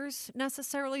lawyers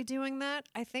necessarily doing that.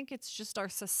 I think it's just our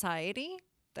society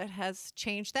that has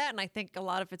changed that. And I think a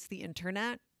lot of it's the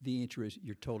internet. The answer is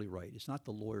you're totally right. It's not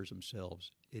the lawyers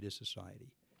themselves. It is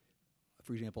society.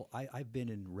 For example, I've been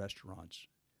in restaurants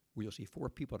where you'll see 4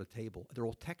 people at a table. They're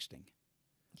all texting.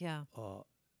 Yeah.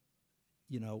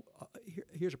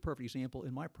 Here's a perfect example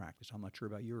in my practice. I'm not sure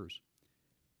about yours.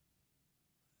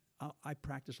 I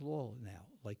practice law now,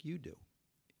 like you do,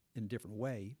 in a different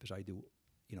way, because I do,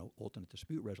 alternate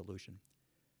dispute resolution.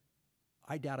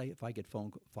 I doubt if I get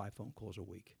 5 phone calls a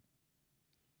week.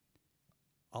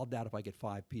 I'll doubt if I get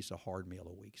 5 pieces of hard mail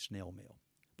a week, snail mail,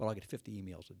 but I'll get 50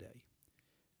 emails a day.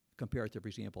 Compared to, for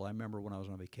example, I remember when I was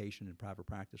on vacation in private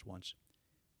practice once,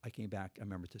 I came back, I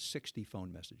remember, to 60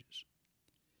 phone messages.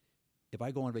 If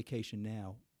I go on vacation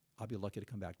now, I'll be lucky to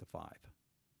come back to 5.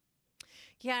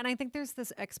 Yeah, and I think there's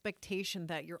this expectation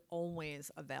that you're always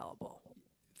available.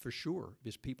 For sure,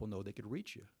 because people know they could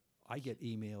reach you. I get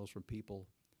emails from people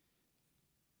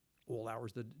all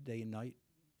hours of the day and night,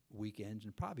 weekends,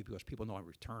 and probably because people know I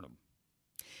return them.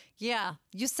 Yeah,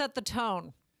 you set the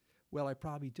tone. Well, I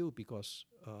probably do because,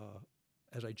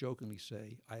 as I jokingly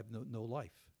say, I have no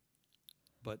life.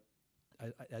 But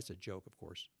that's a joke, of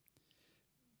course.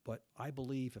 But I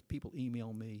believe if people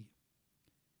email me,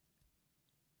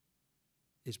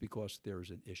 it's because there's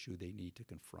an issue they need to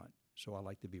confront. So I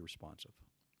like to be responsive.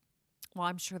 Well,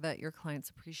 I'm sure that your clients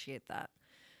appreciate that.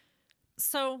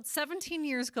 So 17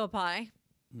 years go by,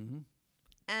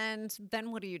 and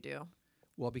then what do you do?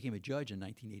 Well, I became a judge in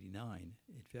 1989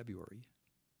 in February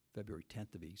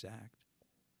 10th to be exact.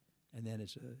 And then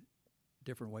it's a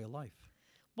different way of life.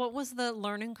 What was the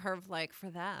learning curve like for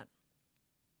that?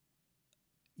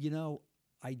 I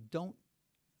don't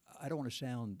want to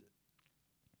sound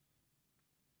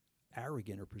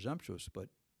arrogant or presumptuous, but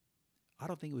I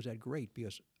don't think it was that great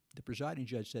because the presiding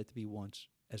judge said to me once,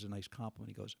 as a nice compliment,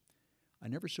 he goes, "I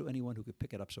never saw anyone who could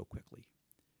pick it up so quickly."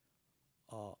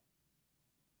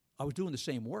 I was doing the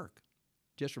same work,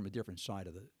 just from a different side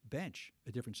of the bench,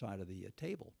 a different side of the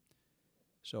table.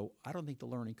 So I don't think the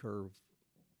learning curve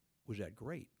was that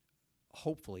great.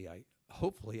 Hopefully I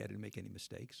didn't make any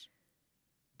mistakes.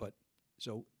 But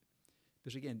so,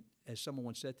 because again, as someone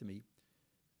once said to me,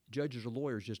 judges or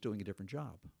lawyers just doing a different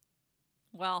job.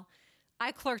 Well,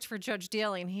 I clerked for Judge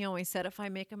Daly, and he always said, if I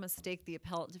make a mistake, the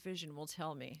appellate division will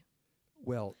tell me.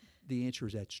 Well, the answer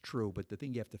is that's true, but the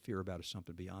thing you have to fear about is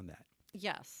something beyond that.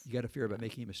 Yes. You got to fear about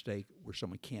making a mistake where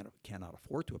someone cannot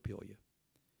afford to appeal you.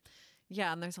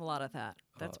 Yeah, and there's a lot of that.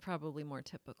 That's probably more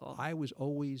typical. I was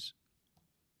always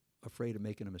afraid of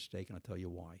making a mistake, and I'll tell you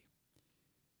why.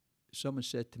 Someone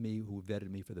said to me who vetted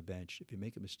me for the bench, if you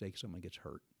make a mistake, someone gets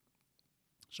hurt.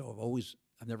 So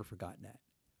I've never forgotten that.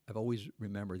 I've always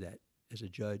remembered that as a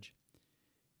judge,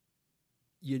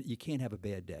 you can't have a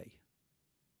bad day.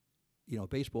 You know, a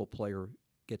baseball player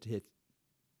gets hit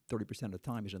 30% of the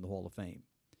time, he's in the Hall of Fame.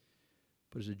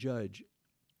 But as a judge,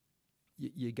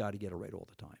 you got to get it right all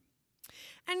the time.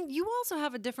 And you also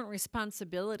have a different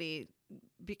responsibility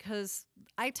because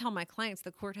I tell my clients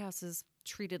the courthouse is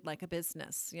treated like a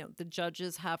business. You know, the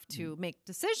judges have to make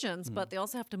decisions, but they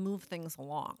also have to move things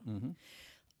along.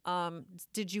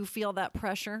 Did you feel that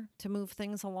pressure to move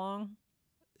things along?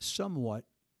 Somewhat,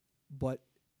 but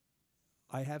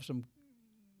I have some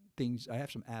things, I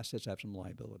have some assets, I have some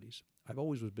liabilities. I've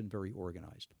always been very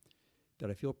organized.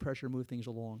 Did I feel pressure to move things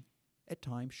along? At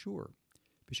times, sure.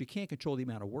 Because you can't control the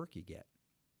amount of work you get.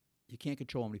 You can't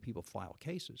control how many people file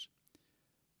cases.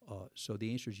 So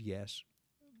the answer is yes.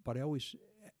 But I always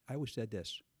said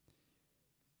this.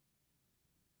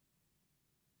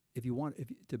 If you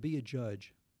to be a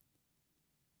judge,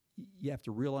 you have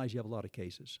to realize you have a lot of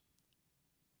cases.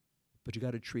 But you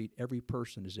got to treat every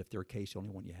person as if their case the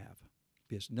only one you have.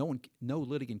 Because no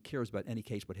litigant cares about any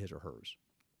case but his or hers.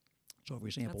 So, for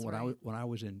example, when I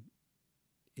was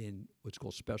in what's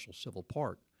called special civil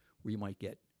part, where you might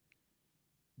get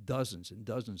dozens and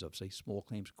dozens of, say, small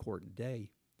claims court in a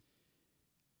day,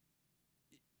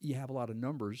 you have a lot of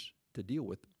numbers to deal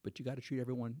with, but you got to treat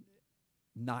everyone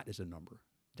not as a number.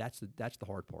 That's the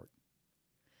hard part.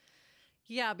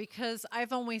 Yeah, because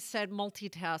I've always said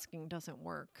multitasking doesn't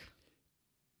work.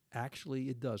 Actually,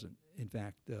 it doesn't. In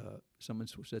fact, someone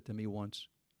said to me once,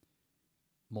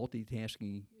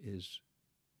 multitasking is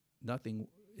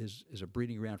a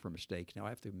breeding ground for mistakes. Now, I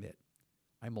have to admit,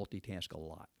 I multitask a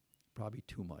lot, probably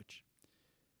too much.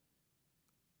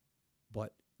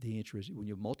 But the answer is, when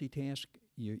you multitask,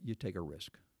 you take a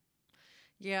risk.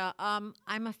 Yeah, I'm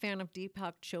a fan of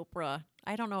Deepak Chopra.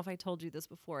 I don't know if I told you this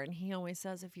before, and he always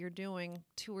says if you're doing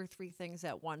 2 or 3 things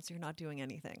at once, you're not doing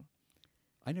anything.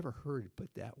 I never heard it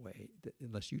put that way,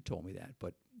 unless you told me that.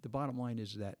 But the bottom line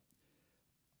is that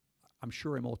I'm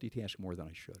sure I multitask more than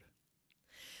I should.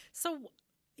 So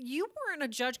you weren't a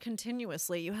judge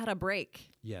continuously. You had a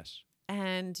break. Yes.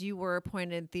 And you were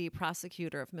appointed the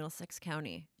prosecutor of Middlesex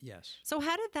County. Yes. So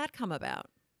how did that come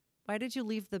about? Why did you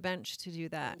leave the bench to do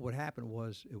that? What happened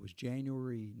was, it was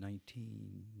January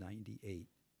 1998.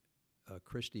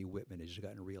 Christy Whitman had just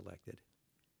gotten reelected.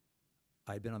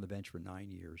 I'd been on the bench for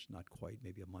 9 years, not quite,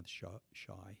 maybe a month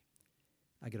shy.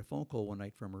 I get a phone call one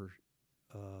night from her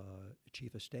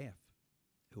chief of staff,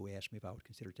 who asked me if I would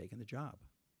consider taking the job.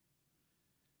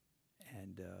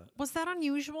 And was that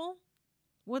unusual?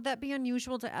 Would that be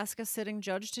unusual to ask a sitting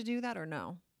judge to do that, or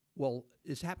no? Well,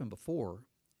 this happened before.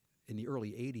 In the early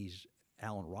 80s,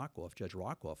 Alan Rockoff, Judge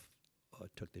Rockoff,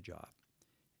 took the job.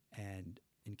 And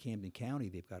in Camden County,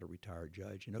 they've got a retired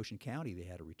judge. In Ocean County, they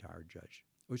had a retired judge.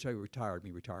 Retired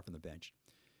from the bench.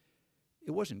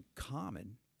 It wasn't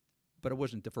common, but it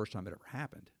wasn't the first time it ever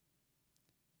happened.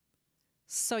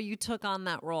 So you took on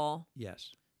that role.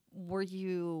 Yes.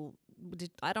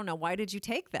 I don't know, why did you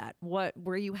take that?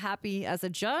 Were you happy as a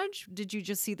judge? Did you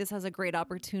just see this as a great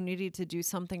opportunity to do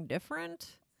something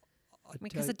different?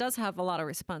 Because it does have a lot of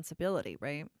responsibility,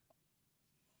 right?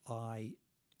 I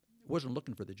wasn't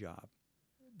looking for the job,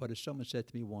 but as someone said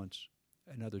to me once,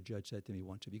 another judge said to me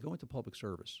once, if you go into public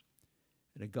service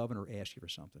and a governor asks you for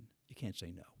something, you can't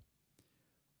say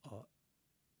no.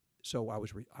 So I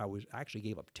was actually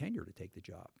gave up tenure to take the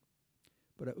job.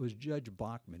 But it was Judge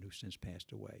Bachman, who since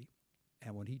passed away.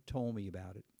 And when he told me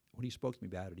about it, when he spoke to me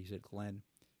about it, he said, Glenn,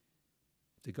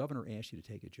 if the governor asks you to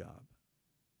take a job,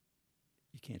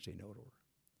 you can't say no to her.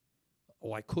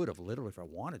 Oh, I could have, literally, if I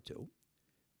wanted to,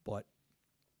 but...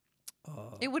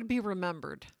 it would be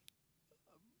remembered.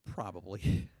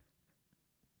 Probably.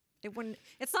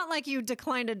 It's not like you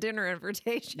declined a dinner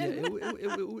invitation. Yeah,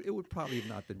 it would probably have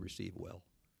not been received well.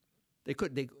 There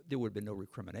would have been no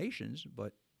recriminations,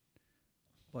 but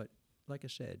like I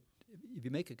said, if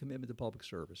you make a commitment to public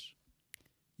service,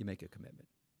 you make a commitment.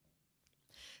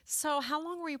 So how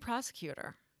long were you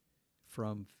prosecutor?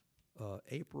 From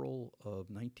April of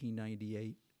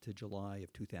 1998 to July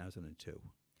of 2002.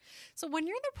 So when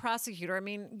you're the prosecutor, I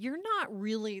mean, you're not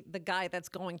really the guy that's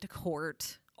going to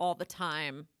court all the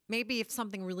time. Maybe if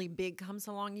something really big comes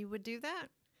along, you would do that?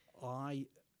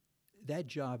 That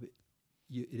job,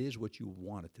 it is what you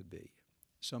want it to be.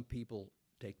 Some people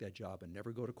take that job and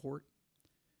never go to court.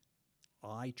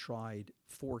 I tried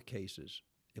 4 cases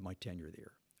in my tenure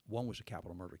there. One was a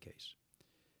capital murder case.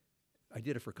 I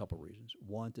did it for a couple of reasons.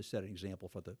 One, to set an example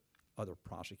for the other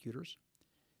prosecutors,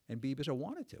 and B, because I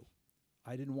wanted to.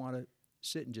 I didn't want to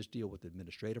sit and just deal with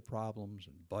administrative problems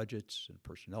and budgets and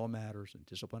personnel matters and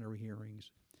disciplinary hearings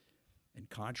and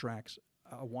contracts.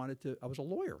 I was a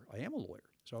lawyer. I am a lawyer.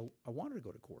 So I wanted to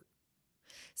go to court.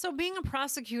 So being a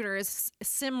prosecutor is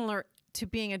similar to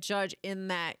being a judge in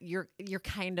that you're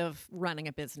kind of running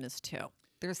a business too.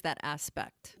 There's that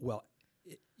aspect. Well,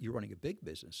 you're running a big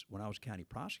business. When I was county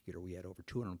prosecutor, we had over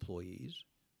 200 employees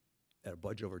at a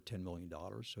budget over $10 million.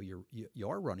 So you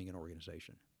are running an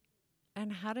organization.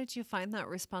 And how did you find that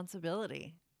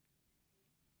responsibility?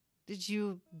 Did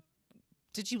you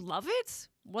love it?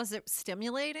 Was it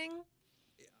stimulating?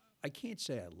 I can't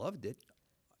say I loved it.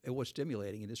 It was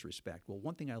stimulating in this respect. Well,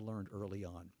 one thing I learned early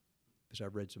on, because I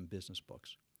read some business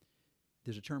books,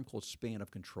 there's a term called span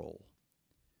of control,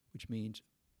 which means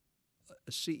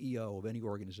a CEO of any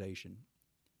organization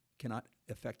cannot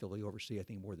effectively oversee, I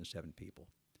think, more than 7 people.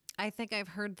 I think I've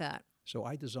heard that. So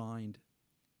I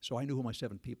knew who my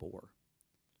 7 people were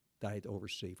that I had to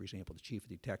oversee. For example, the chief of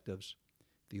detectives,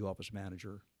 the office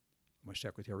manager, my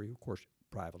secretary, of course,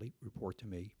 privately report to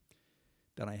me.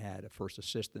 Then I had a first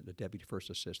assistant, a deputy first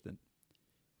assistant.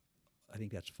 I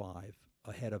think that's 5.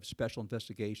 A head of special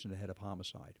investigation, a head of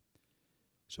homicide.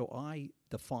 So I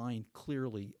defined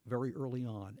clearly very early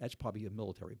on, that's probably a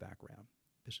military background.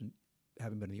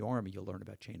 Having been in the Army, you'll learn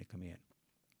about chain of command.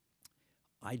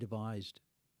 I devised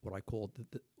what I called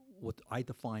what I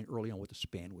defined early on what the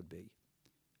span would be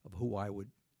of who I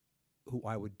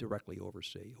would directly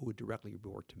oversee, who would directly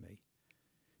report to me.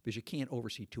 Because you can't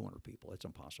oversee 200 people. It's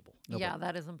impossible. Yeah,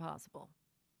 that is impossible.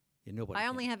 Yeah, nobody I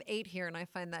can. only have 8 here, and I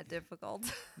find that difficult.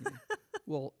 Yeah.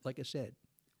 Well, like I said,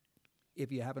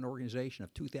 if you have an organization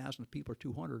of 2,000 people or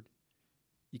 200,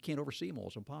 you can't oversee them all.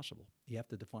 It's impossible. You have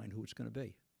to define who it's going to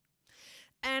be.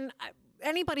 And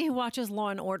anybody who watches Law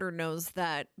and Order knows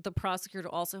that the prosecutor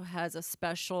also has a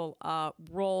special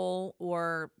role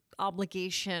or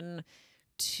obligation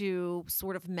to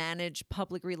sort of manage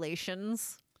public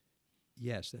relations.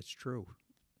 Yes, that's true.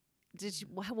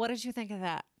 What did you think of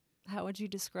that? How would you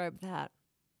describe that?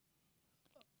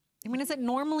 I mean, is it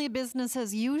normally business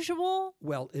as usual?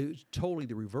 Well, it's totally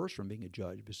the reverse from being a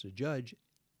judge. Because a judge,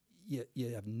 you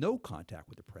have no contact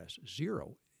with the press,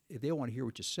 0. If they want to hear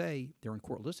what you say, they're in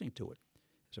court listening to it.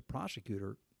 As a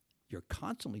prosecutor, you're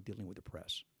constantly dealing with the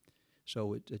press.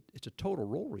 So it's a total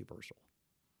role reversal,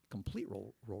 complete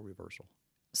role reversal.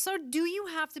 So do you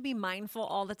have to be mindful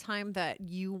all the time that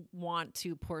you want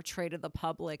to portray to the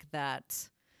public that,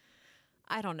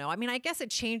 I don't know, I mean, I guess it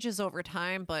changes over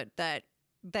time, but that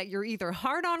you're either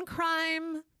hard on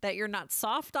crime, that you're not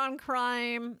soft on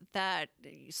crime, that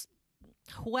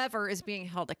whoever is being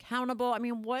held accountable. I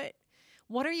mean, what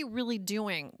are you really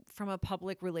doing from a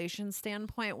public relations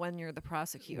standpoint when you're the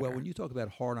prosecutor? Well, when you talk about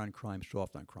hard on crime,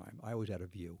 soft on crime, I always had a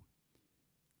view.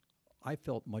 I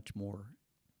felt much more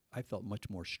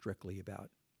strictly about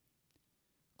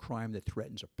crime that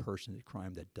threatens a person than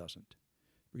crime that doesn't.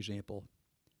 For example,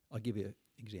 I'll give you an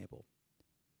example.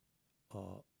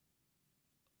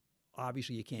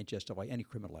 Obviously, you can't justify any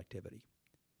criminal activity.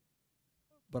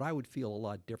 But I would feel a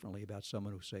lot differently about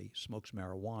someone who, say, smokes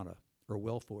marijuana or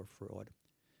welfare fraud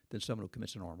than someone who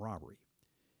commits an armed robbery.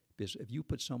 Because if you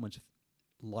put someone's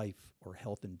life or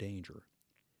health in danger,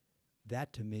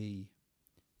 that to me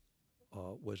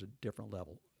was a different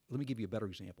level. Let me give you a better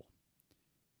example.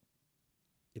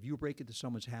 If you break into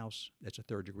someone's house, that's a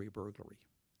third-degree burglary.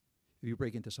 If you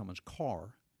break into someone's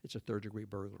car, it's a third-degree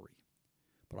burglary.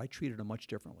 But I treated them much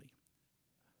differently.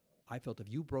 I felt if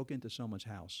you broke into someone's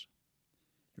house,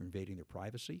 you're invading their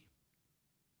privacy,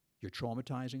 you're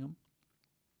traumatizing them,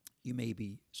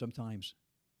 sometimes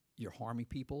you're harming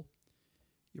people.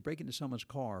 You break into someone's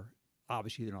car,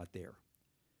 obviously they're not there.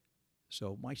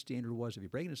 So my standard was if you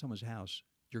break into someone's house,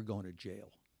 you're going to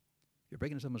jail. If you're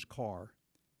breaking into someone's car,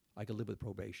 I could live with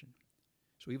probation.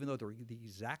 So even though they're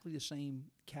exactly the same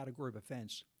category of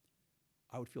offense,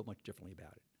 I would feel much differently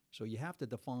about it. So you have to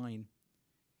define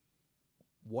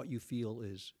what you feel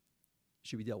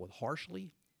should be dealt with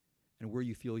harshly and where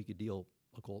you feel you could deal,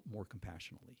 I'll call it, more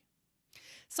compassionately.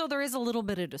 So there is a little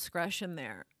bit of discretion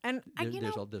there. And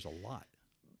there's a lot.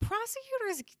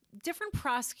 Different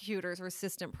prosecutors or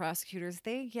assistant prosecutors,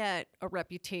 they get a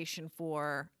reputation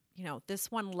for,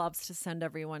 this one loves to send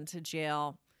everyone to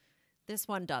jail. This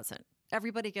one doesn't.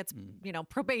 Everybody gets,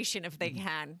 probation if they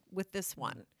can with this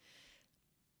one.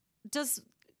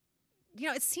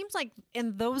 It seems like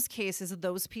in those cases,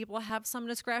 those people have some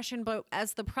discretion, but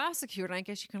as the prosecutor, and I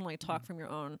guess you can only talk from your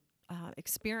own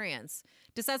experience,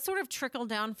 does that sort of trickle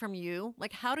down from you?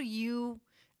 Like, how do you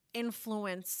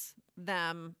influence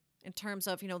them in terms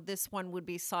of, this one would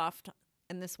be soft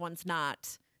and this one's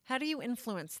not? How do you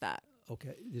influence that?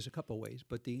 Okay, there's a couple of ways,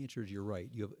 but the answer is you're right.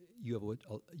 You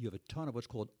have a ton of what's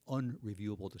called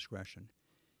unreviewable discretion.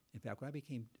 In fact, when I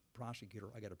became prosecutor,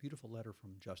 I got a beautiful letter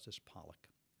from Justice Pollock,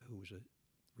 who was a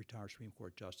retired Supreme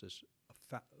Court justice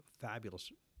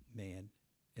fabulous man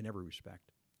in every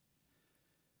respect,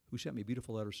 who sent me a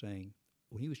beautiful letter saying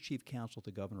when he was chief counsel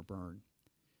to Governor Byrne,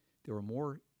 they were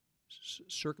more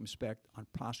circumspect on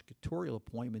prosecutorial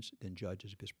appointments than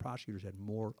judges because prosecutors had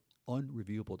more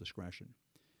unreviewable discretion.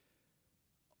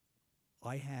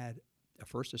 I had a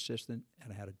first assistant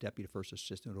and I had a deputy first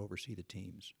assistant to oversee the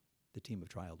team of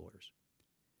trial lawyers.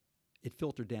 It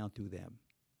filtered down through them.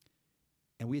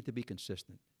 And we had to be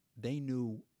consistent. They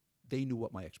knew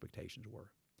what my expectations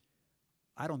were.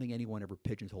 I don't think anyone ever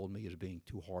pigeonholed me as being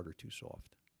too hard or too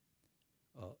soft.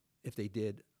 If they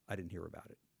did, I didn't hear about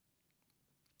it.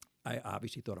 I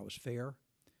obviously thought I was fair,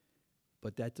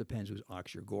 but that depends whose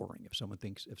ox you're goring. If someone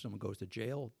goes to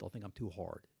jail, they'll think I'm too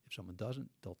hard. If someone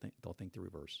doesn't, they'll think the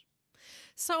reverse.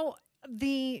 So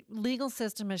the legal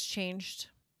system has changed,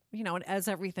 and as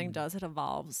everything does, it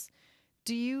evolves.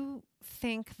 Do you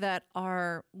think that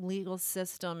our legal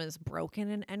system is broken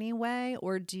in any way,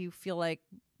 or do you feel like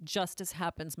justice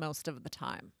happens most of the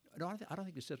time? No, I don't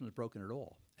think the system is broken at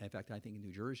all. In fact, I think in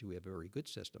New Jersey we have a very good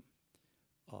system.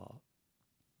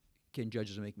 Can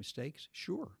judges make mistakes?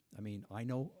 Sure. I mean, I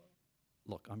know,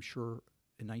 look, I'm sure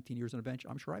in 19 years on the bench,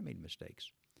 I'm sure I made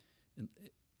mistakes. And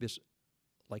this,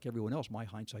 like everyone else, my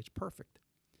hindsight's perfect.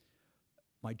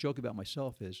 My joke about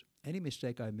myself is any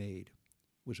mistake I made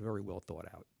was very well thought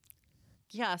out.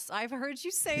 Yes, I've heard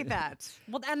you say that.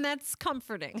 Well, and that's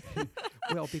comforting.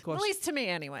 Well, because... At least to me,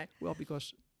 anyway. Well,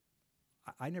 because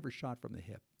I never shot from the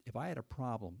hip. If I had a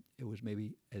problem, it was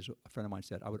maybe, as a friend of mine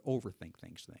said, I would overthink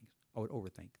things. I would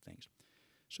overthink things.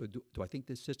 So do I think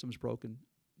this system's broken?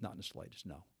 Not in the slightest,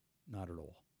 no. Not at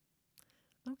all.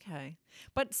 Okay.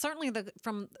 But certainly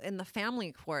in the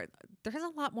family court, there's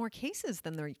a lot more cases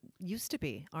than there used to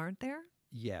be, aren't there?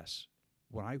 Yes.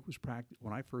 When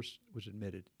I first was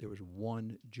admitted, there was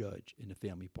one judge in the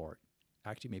family part,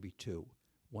 actually maybe two.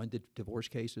 One did divorce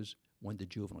cases, one did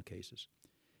juvenile cases.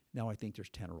 Now I think there's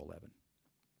 10 or 11.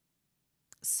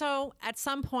 So at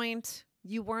some point,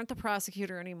 you weren't the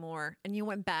prosecutor anymore, and you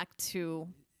went back to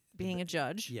being a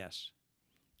judge. Yes.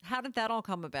 How did that all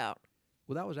come about?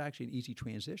 Well, that was actually an easy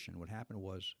transition. What happened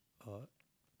was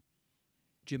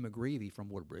Jim McGreevy from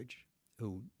Woodbridge,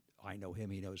 who I know him,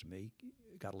 he knows me,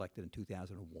 got elected in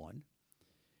 2001.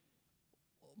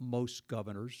 Most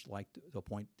governors like to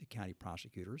appoint the county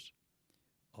prosecutors.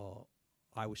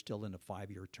 I was still in a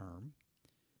 5-year term,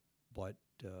 but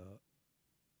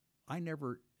I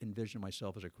never envisioned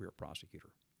myself as a career prosecutor.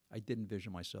 I did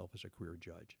envision myself as a career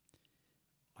judge.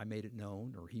 I made it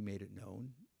known, or he made it known.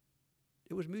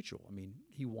 It was mutual. I mean,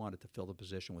 he wanted to fill the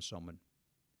position with someone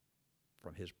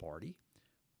from his party.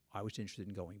 I was interested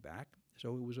in going back.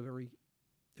 So it was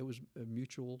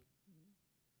mutually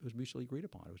agreed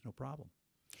upon. It was no problem.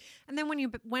 And then when you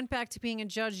went back to being a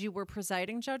judge, you were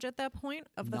presiding judge at that point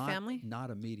of the family? Not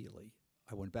immediately.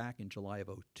 I went back in July of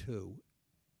 2002.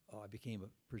 I became a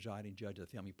presiding judge of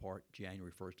the family part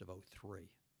January 1st of 2003.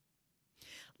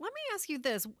 Let me ask you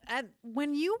this.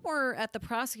 When you were at the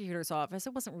prosecutor's office,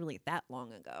 it wasn't really that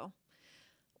long ago.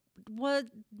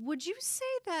 Would you say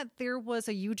that there was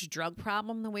a huge drug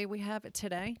problem the way we have it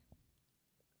today?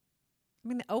 I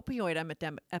mean, the opioid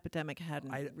epidemic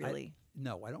hadn't really...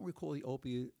 No, I don't recall the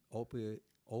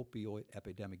opioid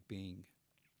epidemic being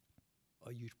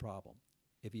a huge problem.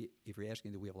 If you're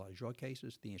asking, do we have a lot of drug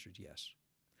cases? The answer is yes.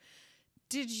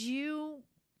 Did you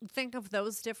think of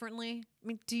those differently? I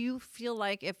mean, do you feel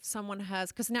like if someone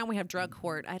has... Because now we have drug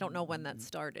court. I don't know when that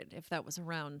started, if that was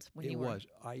around when you were... It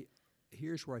was.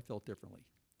 Here's where I felt differently.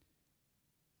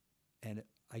 And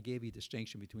I gave you a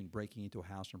distinction between breaking into a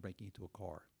house and breaking into a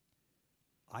car.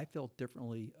 I felt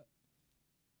differently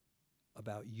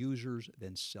about users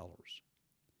than sellers.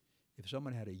 If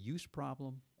someone had a use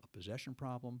problem, a possession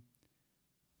problem,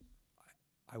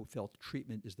 I felt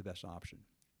treatment is the best option.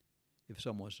 If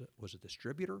someone was a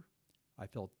distributor, I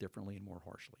felt differently and more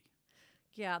harshly.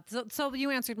 Yeah, so you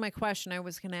answered my question. I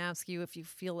was going to ask you if you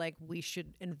feel like we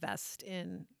should invest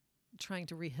in trying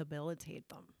to rehabilitate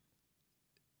them.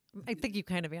 I think you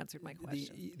kind of answered my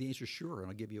question. The answer is sure, and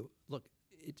I'll give you, look,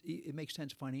 it makes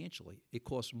sense financially. It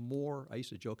costs more. I used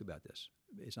to joke about this.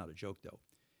 It's not a joke, though.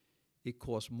 It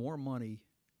costs more money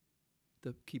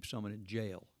to keep someone in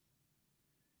jail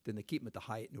than to keep them at the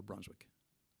Hyatt, New Brunswick.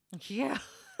 Yeah.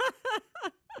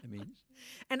 I mean...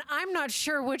 And I'm not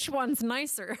sure which one's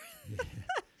nicer.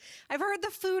 I've heard the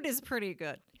food is pretty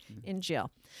good in jail.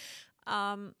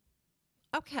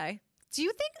 Okay. Do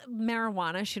you think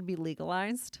marijuana should be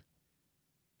legalized?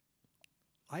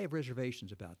 I have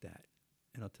reservations about that,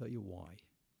 and I'll tell you why.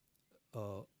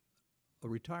 A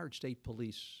retired state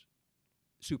police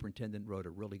superintendent wrote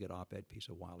a really good op-ed piece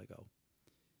a while ago.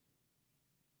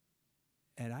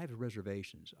 and I have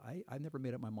reservations. I've never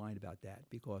made up my mind about that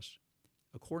because,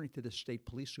 according to the state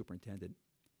police superintendent,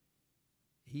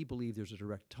 he believed there's a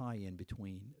direct tie-in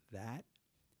between that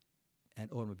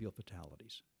and automobile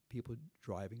fatalities, people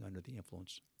driving under the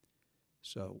influence.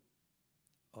 So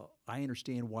I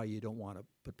understand why you don't want to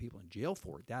put people in jail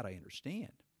for it. That I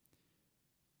understand.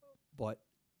 But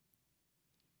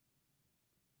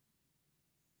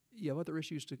you have other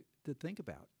issues to think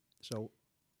about. So,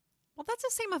 Well, that's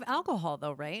the same with alcohol,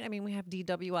 though, right? I mean, we have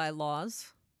DWI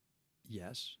laws.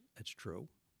 yes, that's true.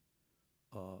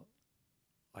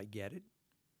 I get it.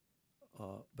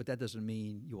 But that doesn't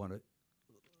mean you want to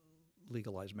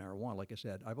legalize marijuana. Like I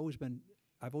said, I've always,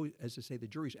 as I say, the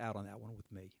jury's out on that one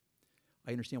with me.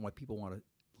 I understand why people want to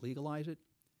legalize it.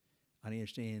 I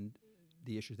understand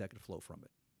the issues that could flow from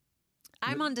it.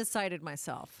 I'm undecided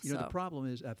myself. You know, the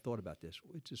problem is, I've thought about this,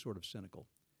 which is sort of cynical.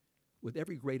 With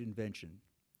every great invention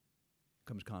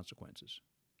comes consequences.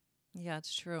 Yeah,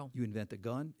 it's true. You invent a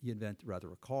gun, you invent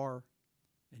rather a car,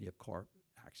 and you have car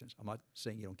accidents. I'm not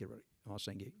saying you don't get rid of, I'm not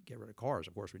saying you get rid of cars.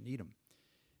 Of course, we need them.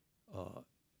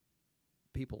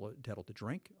 People are entitled to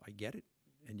drink. I get it.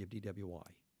 And you have DWI.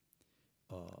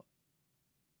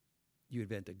 You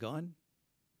invent a gun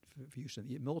for use in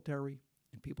the military,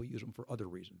 and people use them for other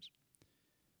reasons.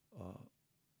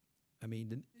 I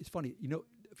mean, it's funny. You know,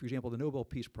 for example, the Nobel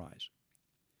Peace Prize.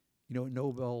 You know what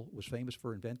Nobel was famous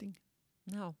for inventing?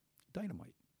 No.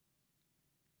 Dynamite.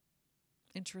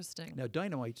 Interesting. Now,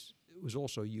 dynamite was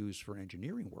also used for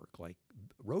engineering work, like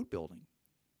road building.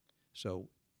 So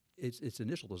its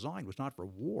initial design was not for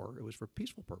war, it was for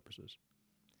peaceful purposes.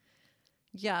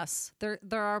 Yes, there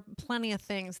are plenty of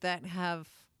things that have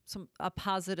a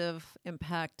positive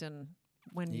impact, and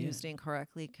when used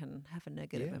incorrectly can have a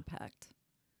negative impact.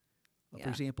 For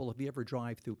example, if you ever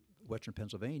drive through western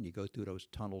Pennsylvania, you go through those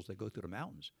tunnels that go through the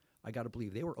mountains. I got to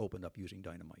believe they were opened up using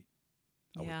dynamite.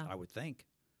 I would think.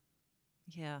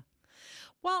 Yeah.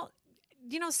 Well,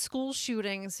 you know, school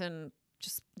shootings and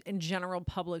just in general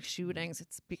public shootings,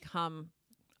 it's become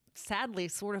sadly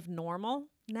sort of normal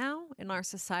now in our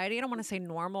society. I don't want to say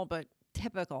normal, but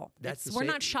typical. We're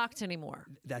not shocked anymore.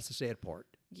 That's the sad part.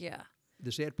 Yeah.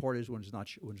 The sad part is when it's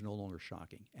no longer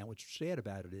shocking. And what's sad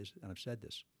about it is, and I've said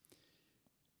this,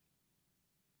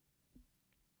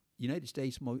 the United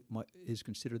States is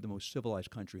considered the most civilized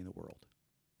country in the world.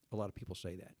 A lot of people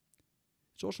say that.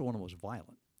 It's also one of the most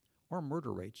violent. Our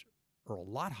murder rates are a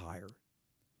lot higher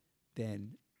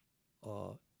than,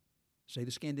 say,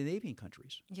 the Scandinavian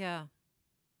countries. Yeah.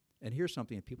 And here's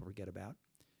something that people forget about.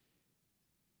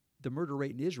 The murder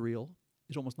rate in Israel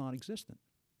is almost non-existent.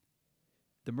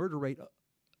 The murder rate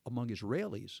among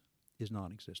Israelis is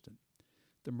non-existent.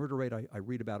 The murder rate I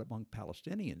read about among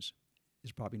Palestinians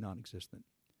is probably non-existent.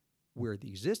 Where the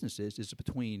existence is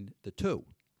between the two,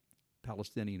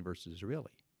 Palestinian versus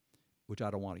Israeli, which I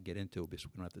don't want to get into because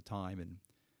we don't have the time. And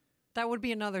that would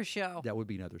be another show. That would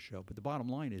be another show. But the bottom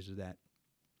line is that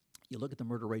you look at the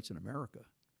murder rates in America,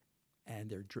 and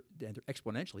they're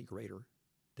exponentially greater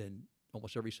than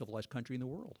almost every civilized country in the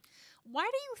world. Why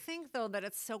do you think, though, that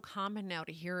it's so common now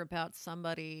to hear about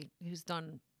somebody who's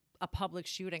done a public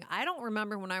shooting? I don't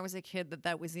remember when I was a kid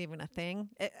that was even a thing.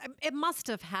 It must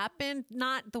have happened,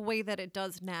 not the way that it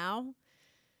does now.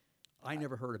 I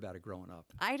never heard about it growing up.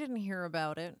 I didn't hear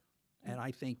about it. And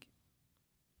I think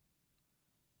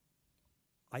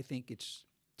it's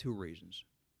two reasons.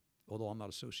 Although I'm not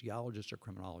a sociologist or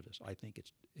criminologist, I think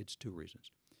it's two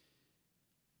reasons.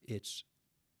 It's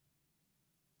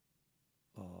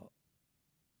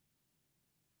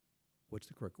what's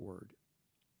the correct word?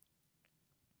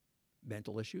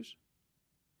 Mental issues.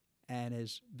 And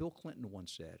as Bill Clinton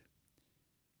once said,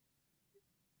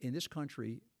 in this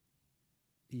country,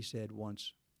 he said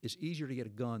once, it's easier to get a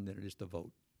gun than it is to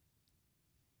vote.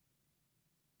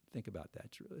 Think about that.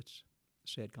 It's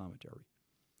sad commentary.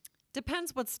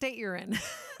 Depends what state you're in.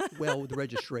 Well, the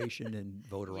registration and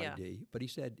voter ID. But he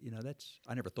said,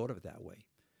 I never thought of it that way.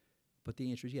 But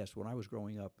the answer is yes. When I was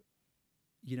growing up,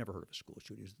 you never heard of a school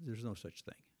shooting. There's no such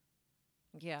thing.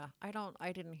 Yeah, I don't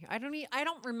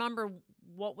remember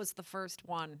what was the first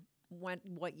one,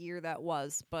 what year that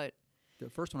was, but the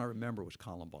first one I remember was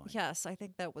Columbine. Yes, I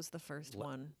think that was the first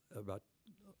one. About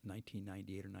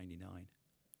 1998 or 99.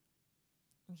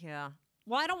 Yeah.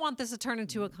 Well, I don't want this to turn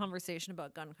into a conversation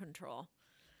about gun control.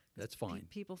 That's fine.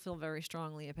 People feel very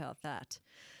strongly about that.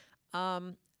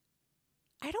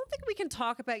 I don't think we can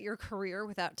talk about your career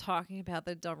without talking about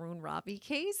the Darun Ravi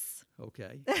case.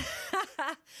 Okay.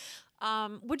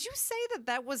 Would you say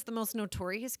that was the most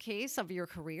notorious case of your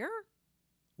career?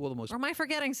 Well, or am I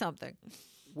forgetting something?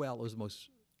 Well, it was the most.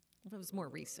 It was more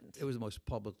recent. It was the most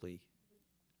publicly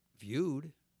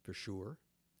viewed, for sure.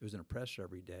 It was in the press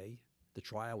every day. The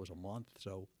trial was a month,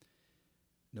 so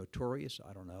notorious,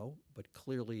 I don't know. But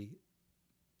clearly,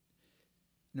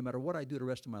 no matter what I do the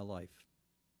rest of my life,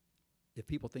 if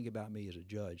people think about me as a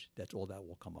judge, that's all that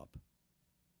will come up.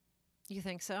 You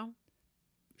think so?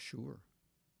 Sure.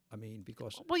 I mean,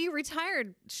 because... Well, you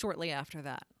retired shortly after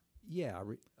that. Yeah,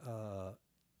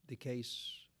 the case,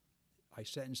 I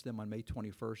sentenced them on May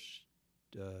 21st,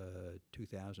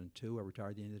 2002. I retired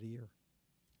at the end of the year.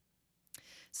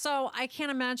 So I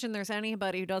can't imagine there's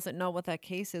anybody who doesn't know what that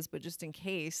case is, but just in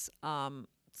case.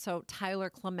 So Tyler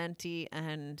Clementi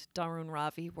and Darun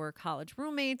Ravi were college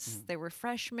roommates. They were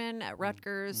freshmen at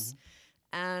Rutgers.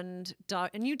 And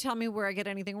you tell me where I get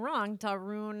anything wrong.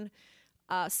 Darun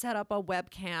set up a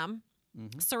webcam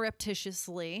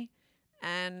surreptitiously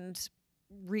and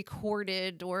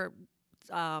recorded or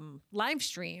live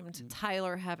streamed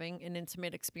Tyler having an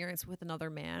intimate experience with another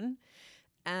man.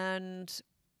 And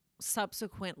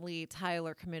subsequently,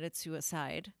 Tyler committed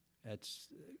suicide. It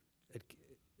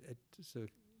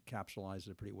capsulized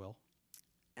it pretty well.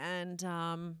 And,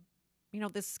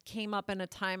 this came up in a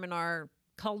time in our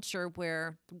culture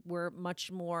where we're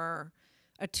much more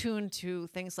attuned to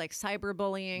things like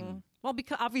cyberbullying. Well,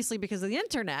 obviously because of the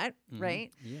internet,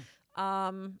 right? Yeah.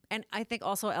 And I think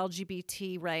also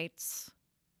LGBT rights.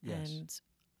 Yes. And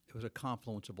it was a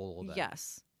confluence of all of that.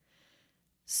 Yes.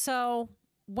 So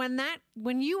when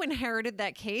you inherited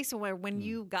that case, or when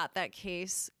you got that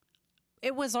case,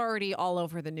 it was already all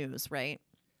over the news, right?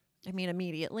 I mean,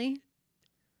 immediately.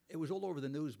 It was all over the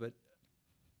news, but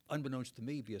unbeknownst to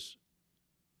me, because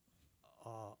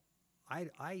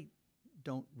I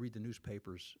don't read the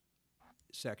newspapers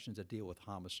sections that deal with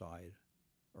homicide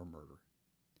or murder.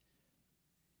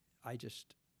 I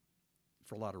just,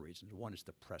 for a lot of reasons. One is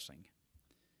depressing.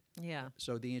 Yeah.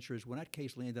 So the answer is, when that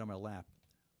case landed on my lap,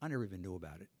 I never even knew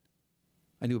about it.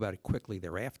 I knew about it quickly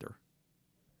thereafter.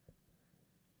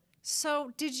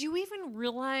 So did you even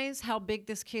realize how big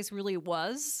this case really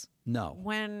was? No.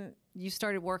 When you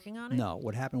started working on it? No.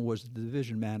 What happened was the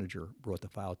division manager brought the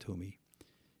file to me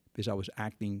because I was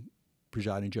acting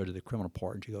presiding judge of the criminal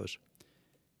part, and she goes,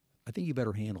 I think you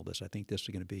better handle this. I think this is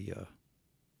going to be,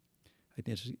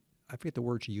 I forget the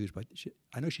word she used, but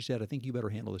I know she said, I think you better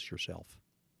handle this yourself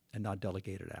and not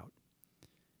delegate it out.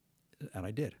 And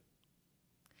I did.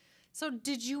 So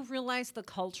did you realize the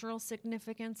cultural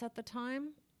significance at the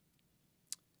time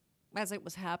as it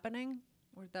was happening?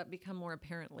 Or did that become more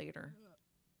apparent later?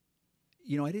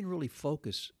 I didn't really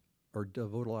focus or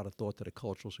devote a lot of thought to the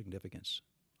cultural significance.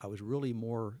 I was really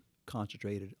more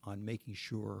concentrated on making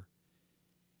sure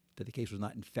that the case was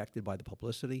not infected by the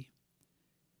publicity,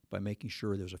 by making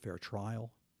sure there was a fair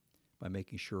trial, by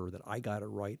making sure that I got it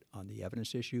right on the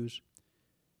evidence issues.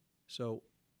 So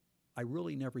I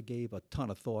really never gave a ton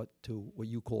of thought to what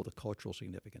you call the cultural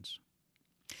significance.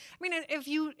 I mean, if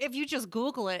you just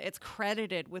Google it, it's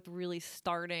credited with really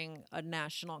starting a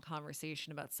national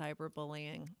conversation about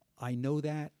cyberbullying. I know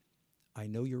that. I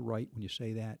know you're right when you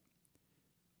say that.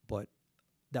 But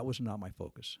that was not my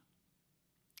focus.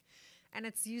 And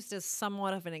it's used as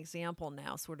somewhat of an example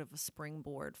now, sort of a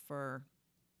springboard for,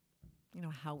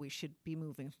 how we should be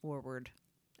moving forward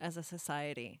as a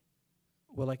society.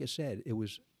 Well, like I said, it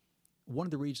was one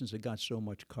of the reasons it got so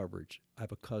much coverage. I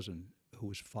have a cousin who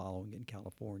was following in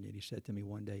California, and he said to me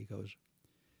one day, he goes,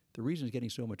 the reason it's getting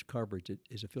so much coverage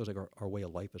is it feels like our way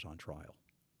of life is on trial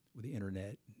with the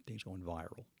internet and things going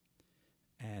viral.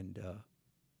 And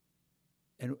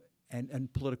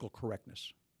political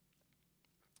correctness.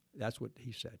 That's what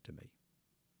he said to me.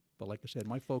 But like I said,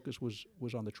 my focus was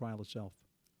on the trial itself.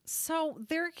 So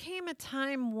there came a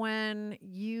time when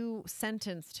you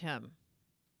sentenced him.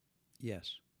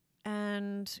 Yes.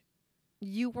 And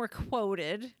you were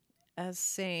quoted as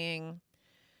saying,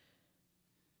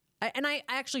 and I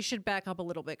actually should back up a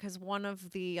little bit, because one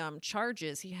of the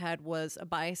charges he had was a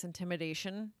bias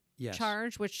intimidation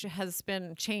charge, which has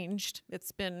been changed.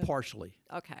 It's been partially.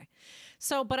 Okay.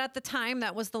 So, but at the time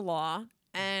that was the law,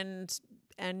 and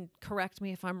correct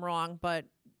me if I'm wrong, but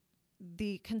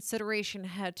the consideration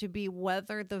had to be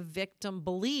whether the victim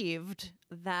believed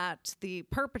that the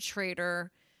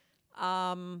perpetrator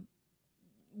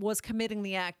was committing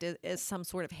the act as some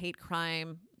sort of hate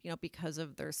crime, because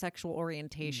of their sexual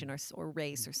orientation or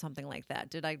race or something like that.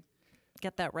 Did I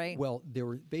get that right? Well, there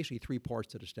were basically three parts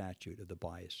to the statute of the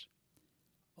bias.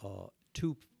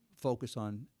 Two focus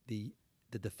on the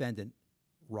defendant,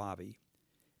 Ravi,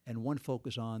 and one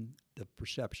focus on the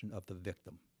perception of the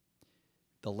victim.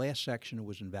 The last section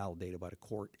was invalidated by the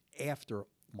court after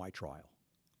my trial.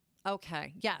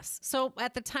 Okay, yes. So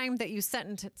at the time that you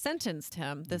sentenced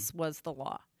him, this was the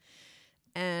law.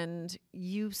 and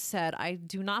you said, I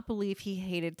do not believe he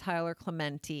hated Tyler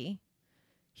Clementi.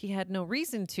 He had no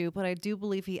reason to, but I do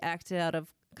believe he acted out of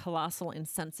colossal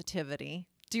insensitivity.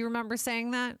 Do you remember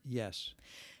saying that? Yes.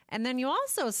 And then you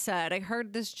also said, I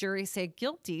heard this jury say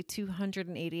guilty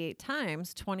 288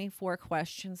 times, 24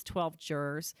 questions, 12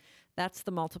 jurors. That's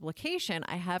the multiplication.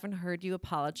 I haven't heard you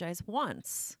apologize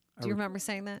once. Do you remember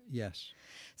saying that? Yes.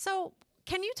 So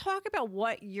can you talk about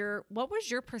what was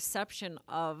your perception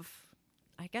of,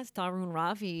 I guess, Darun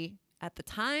Ravi at the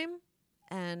time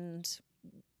and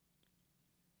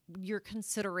your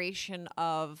consideration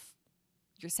of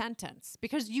your sentence?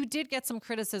 Because you did get some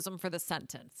criticism for the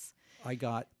sentence. I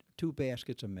got 2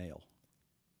 baskets of mail.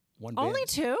 Only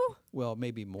 2? Well,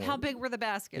 maybe more. How big were the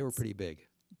baskets? They were pretty big.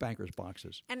 Banker's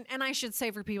boxes. And I should say,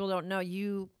 for people who don't know,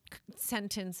 you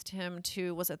sentenced him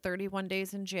to, was it 31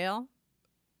 days in jail?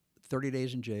 30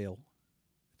 days in jail,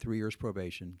 3 years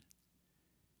probation,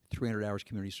 300 hours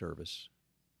community service,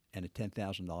 and a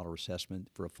 $10,000 assessment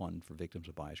for a fund for victims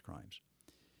of bias crimes.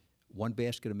 1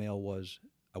 basket of mail was,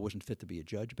 I wasn't fit to be a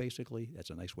judge, basically.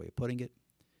 That's a nice way of putting it.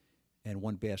 And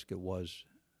 1 basket was,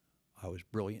 I was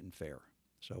brilliant and fair.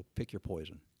 So pick your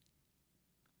poison.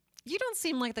 You don't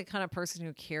seem like the kind of person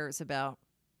who cares about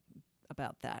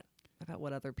that, about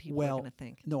what other people are going to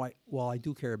think. No, I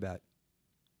do care about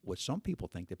what some people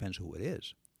think. Depends who it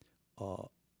is.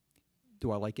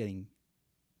 Do I like getting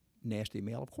nasty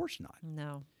mail? Of course not.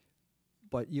 No.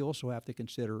 But you also have to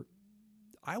consider,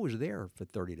 I was there for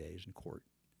 30 days in court.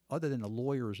 Other than the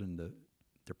lawyers and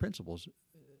the principals,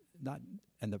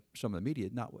 some of the media,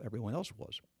 not everyone else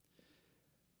was.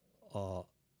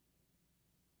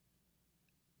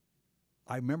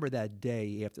 I remember that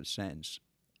day after the sentence,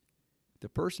 the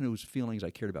person whose feelings I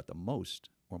cared about the most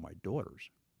were my daughters.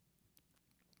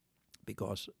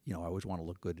 Because, I always want to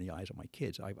look good in the eyes of my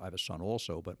kids. I have a son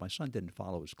also, but my son didn't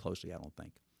follow as closely, I don't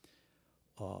think.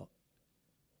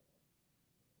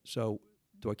 So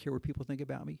do I care what people think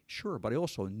about me? Sure, but I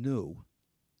also knew,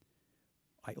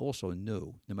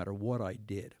 no matter what I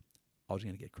did, I was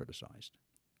going to get criticized,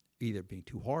 either being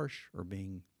too harsh or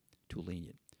being too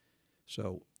lenient.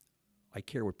 So I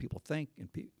care what people think and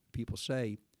people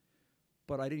say,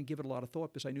 but I didn't give it a lot of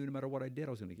thought because I knew no matter what I did,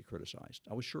 I was going to get criticized.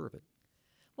 I was sure of it.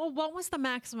 Well, what was the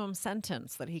maximum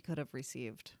sentence that he could have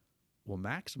received? Well,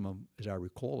 maximum, as I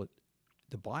recall it,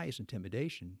 the bias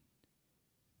intimidation,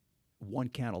 1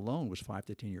 count alone was 5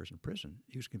 to 10 years in prison.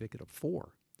 He was convicted of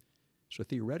 4. So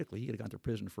theoretically, he could have gone to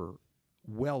prison for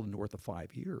well north of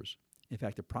 5 years. In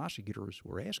fact, the prosecutors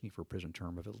were asking for a prison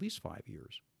term of at least 5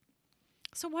 years.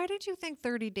 So why did you think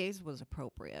 30 days was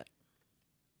appropriate?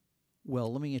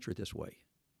 Well, let me answer it this way.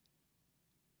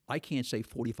 I can't say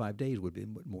 45 days would be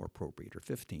more appropriate, or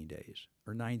 15 days,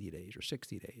 or 90 days, or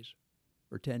 60 days,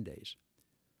 or 10 days.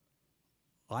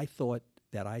 I thought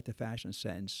that I had to fashion a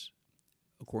sentence,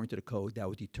 according to the code, that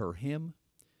would deter him.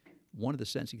 One of the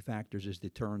sentencing factors is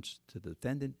deterrence to the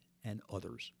defendant and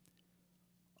others.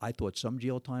 I thought some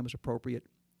jail time was appropriate.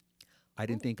 I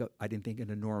didn't think an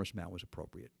enormous amount was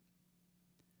appropriate.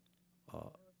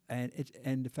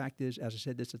 And the fact is, as I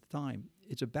said this at the time,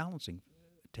 it's a balancing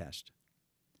test.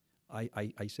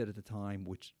 I said at the time,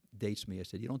 which dates me, I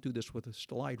said, you don't do this with a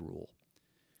slide rule.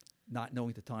 Not knowing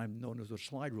at the time, no one knows what a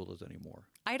slide rule is anymore.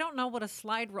 I don't know what a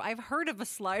slide rule, I've heard of a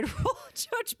slide rule,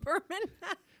 Judge Berman.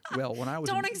 Well, when I was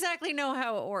don't exactly know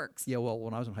how it works. Yeah, well,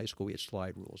 when I was in high school, we had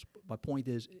slide rules. But my point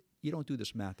is, you don't do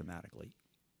this mathematically.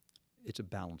 It's a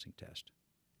balancing test.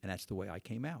 And that's the way I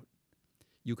came out.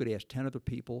 You could ask 10 other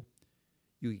people,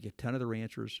 you could get 10 other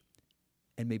answers,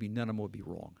 and maybe none of them would be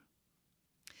wrong.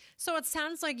 So it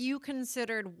sounds like you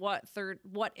considered what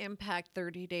impact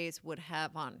 30 days would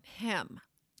have on him.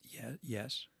 Yeah,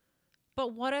 yes.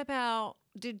 But what about,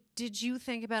 did you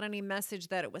think about any message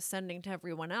that it was sending to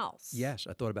everyone else? Yes,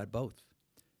 I thought about both.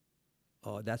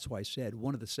 That's why I said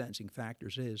one of the sentencing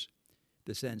factors is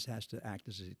the sentence has to act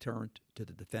as a deterrent to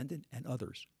the defendant and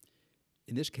others.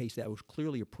 In this case, that was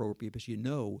clearly appropriate because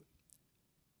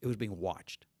it was being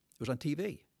watched. It was on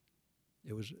TV.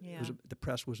 The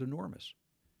press was enormous.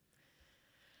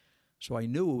 So I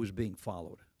knew it was being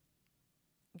followed.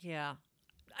 Yeah.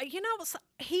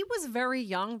 He was very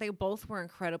young. They both were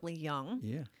incredibly young.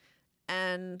 Yeah.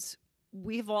 And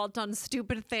we've all done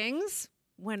stupid things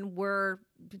when we're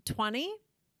 20.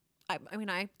 I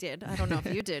mean, I did. I don't know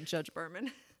if you did, Judge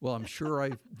Berman. Well, I'm sure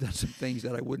I've done some things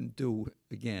that I wouldn't do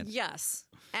again. Yes.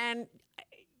 And,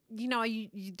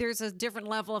 there's a different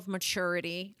level of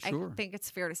maturity. Sure. I think it's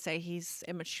fair to say he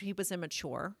was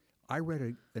immature. I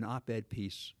read an op-ed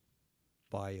piece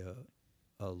by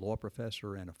a law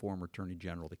professor and a former attorney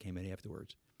general that came in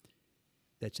afterwards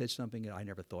that said something that I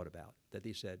never thought about, that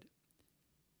they said,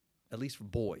 at least for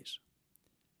boys,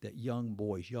 that young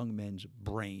boys, young men's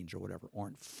brains or whatever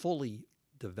aren't fully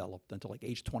developed until like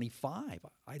age 25.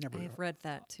 I've read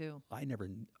that too. I never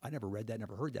read that,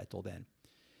 never heard that till then.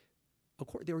 Of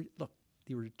course, there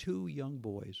were two young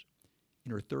boys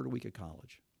in their third week of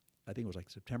college. I think it was like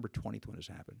September 20th when this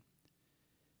happened.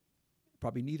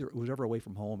 Probably neither was ever away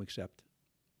from home except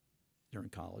during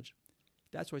college.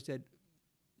 That's why I said,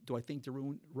 do I think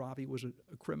Darun Ravi was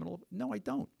a criminal? No, I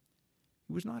don't.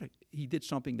 He was not. He did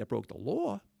something that broke the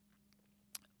law,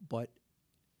 but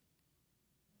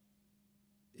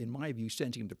in my view,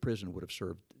 sending him to prison would have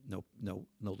served no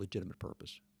legitimate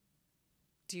purpose.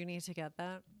 Do you need to get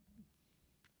that?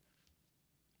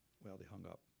 Well, they hung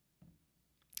up.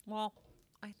 Well,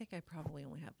 I think I probably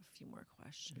only have a few more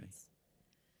questions. Okay.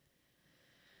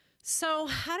 So,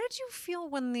 how did you feel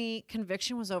when the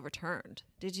conviction was overturned?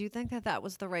 Did you think that that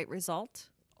was the right result?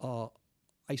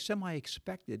 I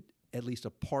semi-expected at least a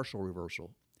partial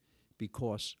reversal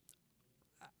because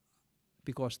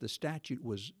the statute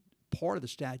was, part of the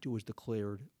statute was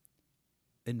declared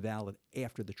invalid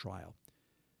after the trial.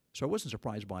 So I wasn't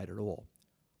surprised by it at all.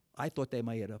 I thought they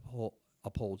might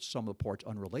uphold some of the parts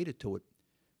unrelated to it,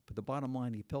 but the bottom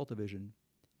line, the appellate division,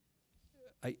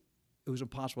 it was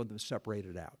impossible to separate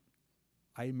it out.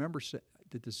 I remember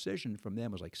the decision from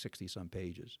them was like 60-some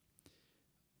pages.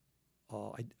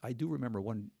 I do remember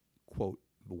one quote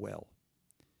well.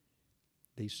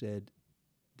 They said,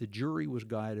 the jury was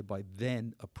guided by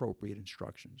then appropriate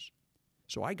instructions.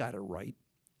 So I got it right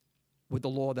with the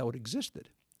law that would existed.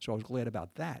 So I was glad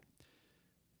about that.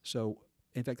 So,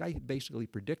 in fact, I basically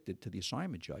predicted to the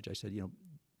assignment judge, I said,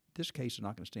 this case is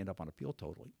not going to stand up on appeal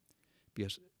totally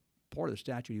because part of the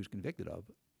statute he was convicted of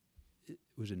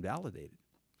was invalidated.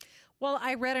 Well,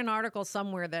 I read an article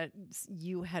somewhere that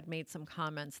you had made some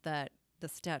comments that the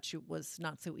statute was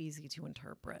not so easy to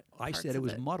interpret. I said it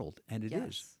was muddled, and it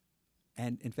is.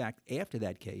 And in fact, after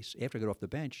that case, after I got off the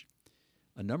bench,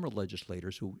 a number of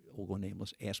legislators who will go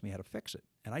nameless asked me how to fix it.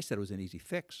 And I said it was an easy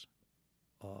fix.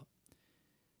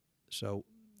 So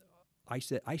I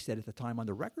said at the time on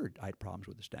the record I had problems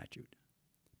with the statute.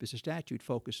 Because the statute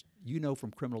focused,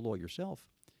 from criminal law yourself,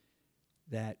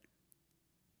 that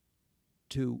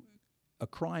a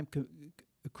crime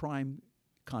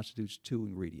constitutes two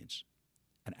ingredients,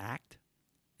 an act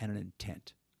and an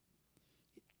intent.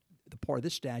 The part of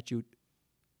this statute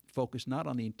focused not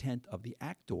on the intent of the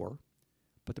actor,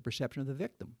 but the perception of the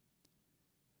victim.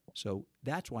 So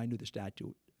that's why I knew the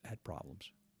statute had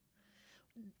problems.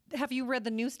 Have you read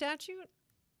the new statute?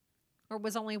 Or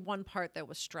was only one part that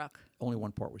was struck? Only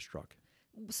one part was struck.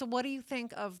 So what do you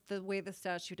think of the way the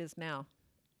statute is now?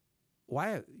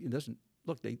 Why it doesn't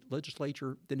look? The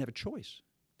legislature didn't have a choice.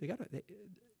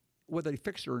 Whether they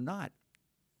fixed it or not,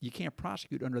 you can't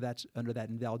prosecute under that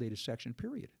invalidated section.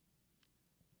 Period.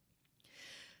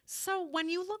 So when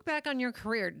you look back on your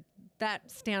career,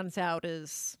 that stands out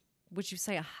as, would you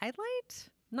say, a highlight?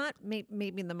 Not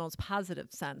maybe in the most positive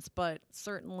sense, but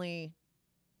certainly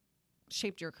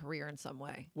shaped your career in some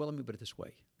way. Well, let me put it this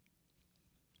way.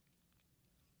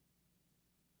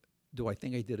 Do I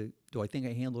think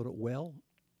I handled it well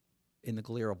in the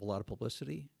glare of a lot of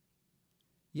publicity?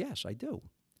 Yes, I do.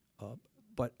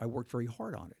 But I worked very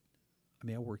hard on it.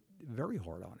 I worked very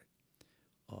hard on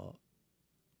it.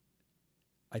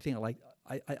 I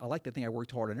like to think I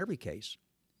worked hard on every case,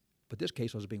 but this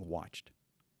case was being watched.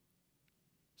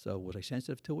 So was I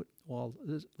sensitive to it? Well,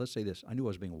 let's say this. I knew I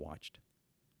was being watched,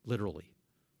 literally.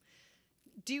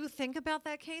 Do you think about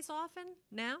that case often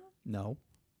now? No.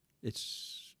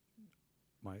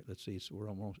 We're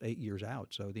almost 8 years out.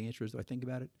 So the answer is, do I think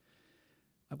about it?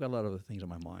 I've got a lot of other things on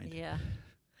my mind. Yeah.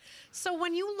 So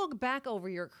when you look back over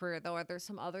your career, though, are there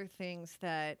some other things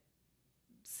that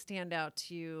stand out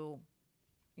to you,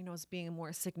 as being a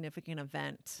more significant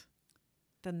event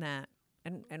than that?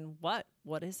 And what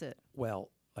is it? Well,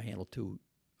 I handled two.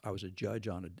 I was a judge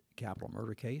on a capital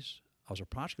murder case. I was a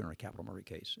prosecutor on a capital murder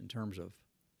case. In terms of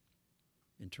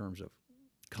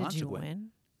consequence. Did you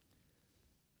win?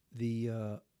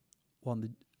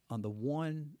 On the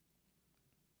one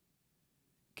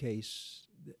case,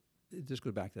 this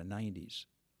goes back to the 90s.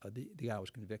 The guy was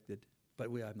convicted, but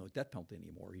we have no death penalty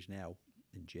anymore. He's now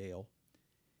in jail.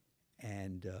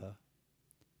 And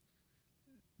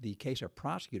the case I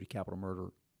prosecuted, capital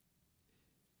murder,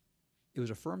 it was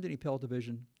affirmed in the appellate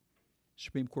division.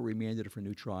 Supreme Court remanded it for a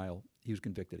new trial. He was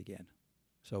convicted again.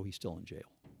 So he's still in jail.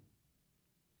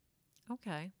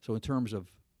 Okay. So in terms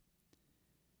of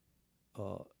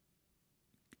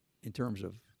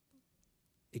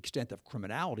extent of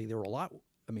criminality, there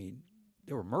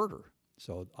were murder.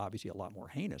 So obviously a lot more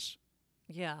heinous.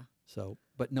 Yeah. So,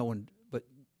 but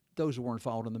those who weren't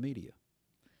followed in the media.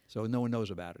 So no one knows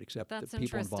about it except That's the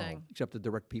people interesting. involved, except the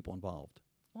direct people involved.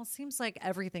 Well, it seems like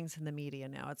everything's in the media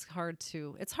now. It's hard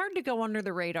to go under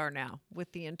the radar now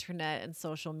with the internet and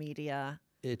social media.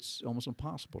 It's almost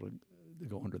impossible to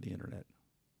go under the internet.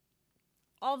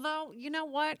 Although, you know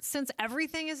what? Since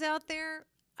everything is out there,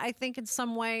 I think in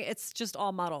some way it's just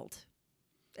all muddled.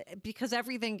 Because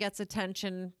everything gets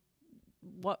attention.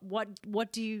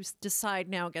 What do you decide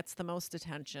now gets the most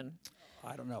attention?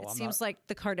 I don't know. It seems like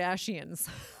the Kardashians.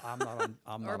 I'm not on.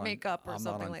 I'm Or not makeup on, or I'm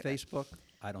something not on like that. Facebook.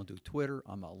 I don't do Twitter.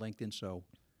 I'm not LinkedIn. So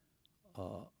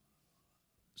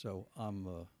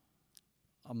I'm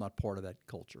not part of that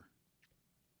culture.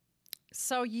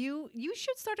 So you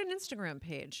should start an Instagram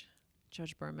page,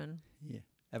 Judge Berman. Yeah,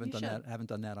 haven't You done should. that. Haven't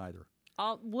done that either.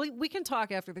 We can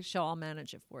talk after the show. I'll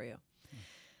manage it for you.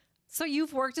 So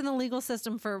you've worked in the legal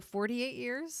system for 48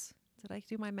 years. Did I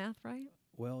do my math right?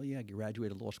 Well, yeah, I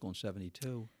graduated law school in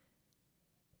 '72.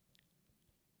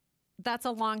 That's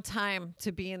a long time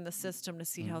to be in the system to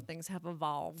see how things have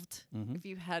evolved. If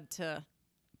you had to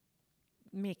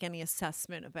make any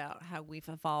assessment about how we've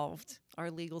evolved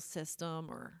our legal system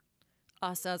or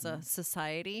us as a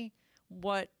society,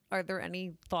 are there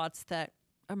any thoughts that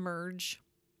emerge?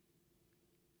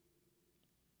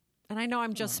 And I know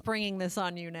I'm just springing this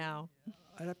on you now.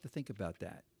 I'd have to think about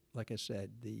that. Like I said,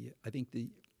 I think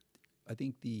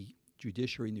the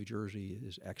judiciary in New Jersey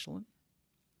is excellent.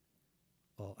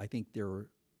 I think there are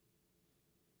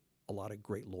a lot of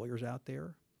great lawyers out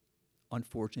there.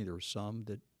 Unfortunately, there are some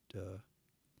that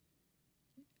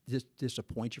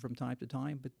disappoint you from time to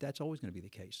time, but that's always going to be the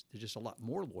case. There's just a lot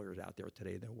more lawyers out there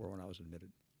today than there were when I was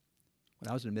admitted. When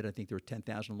I was admitted, I think there were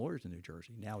 10,000 lawyers in New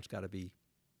Jersey. Now it's got to be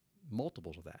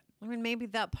multiples of that. I mean, maybe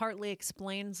that partly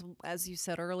explains, as you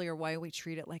said earlier, why we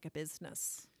treat it like a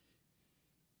business.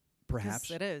 'Cause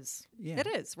Perhaps. it is. Yeah. It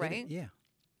is, right? Yeah.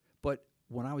 But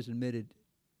when I was admitted,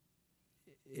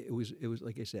 it was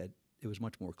like I said, it was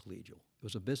much more collegial. It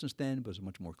was a business then, but it was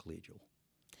much more collegial.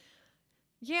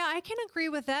 Yeah, I can agree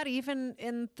with that. Even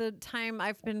in the time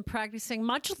I've been practicing,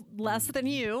 much less than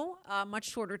you, much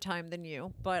shorter time than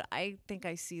you, but I think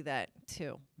I see that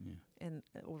too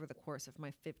over the course of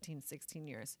my 15, 16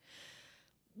 years.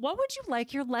 What would you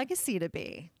like your legacy to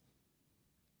be?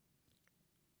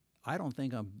 I don't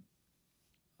think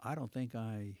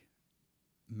I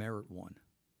merit one.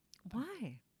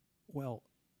 Why? Well,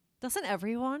 Doesn't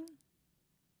everyone?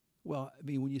 I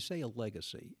mean, when you say a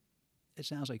legacy, it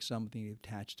sounds like something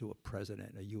attached to a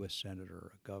president, a U.S.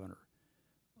 senator, a governor.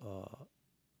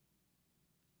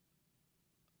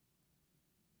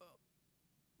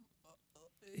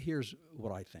 Here's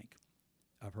what I think.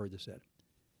 I've heard this said.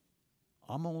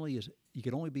 You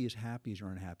can only be as happy as your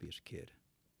unhappiest kid.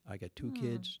 I got 2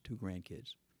 kids, 2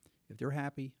 grandkids. If they're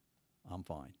happy, I'm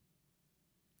fine.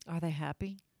 Are they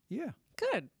happy? Yeah,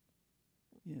 Good.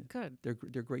 yeah. Good.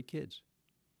 They're great kids.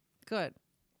 Good.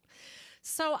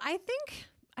 So I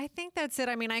think that's it.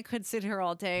 I mean, I could sit here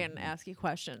all day and ask you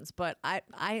questions, but I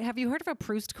have you heard of a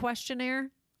Proust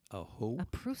questionnaire? A who? A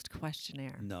Proust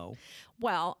questionnaire. No.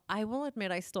 Well, I will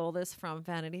admit I stole this from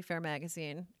Vanity Fair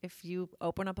magazine. If you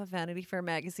open up a Vanity Fair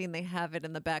magazine, they have it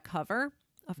in the back cover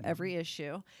of every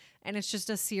issue, and it's just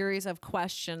a series of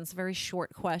questions, very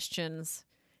short questions.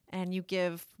 And you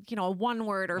give, a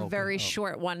one-word or very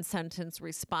short one-sentence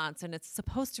response, and it's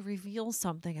supposed to reveal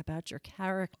something about your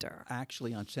character.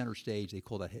 Actually, on center stage, they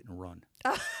call that hit and run.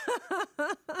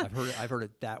 I've heard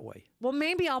it that way. Well,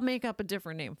 maybe I'll make up a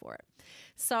different name for it.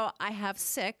 So I have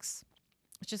 6.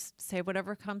 Just say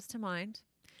whatever comes to mind.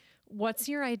 What's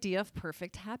your idea of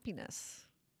perfect happiness?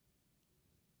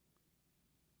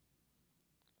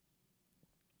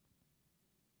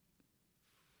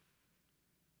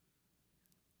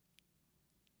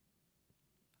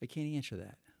 I can't answer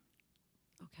that.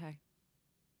 Okay.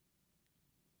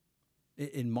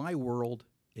 In my world,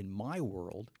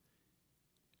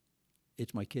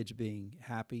 it's my kids being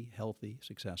happy, healthy,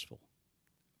 successful,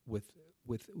 with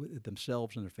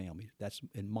themselves and their families. That's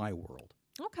in my world.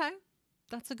 Okay.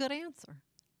 That's a good answer.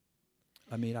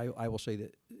 I mean, I will say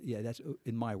that. Yeah, that's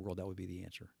in my world. That would be the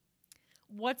answer.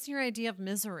 What's your idea of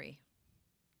misery?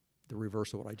 The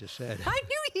reverse of what I just said. I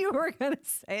knew you were going to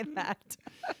say that.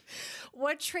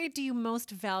 What trait do you most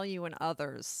value in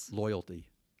others? Loyalty.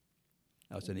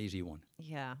 That's an easy one.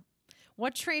 Yeah.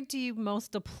 What trait do you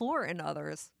most deplore in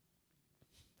others?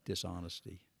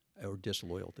 Dishonesty or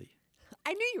disloyalty.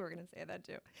 I knew you were going to say that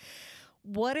too.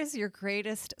 What is your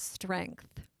greatest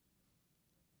strength?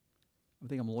 I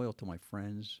think I'm loyal to my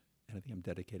friends, and I think I'm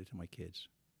dedicated to my kids.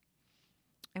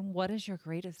 And what is your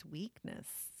greatest weakness?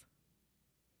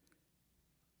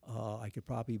 I could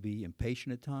probably be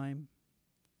impatient at time,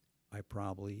 I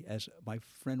probably, as my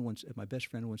best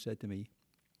friend once said to me,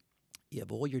 you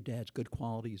have all your dad's good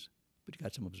qualities, but you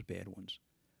got some of his bad ones.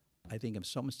 I think if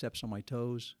someone steps on my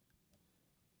toes,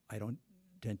 I don't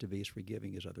tend to be as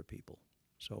forgiving as other people.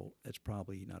 So that's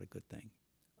probably not a good thing.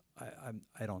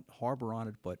 I don't harbor on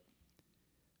it, but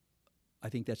I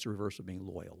think that's the reverse of being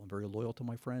loyal. I'm very loyal to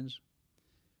my friends.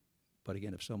 But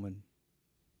again, if someone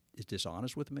is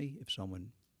dishonest with me, if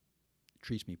someone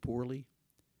treats me poorly,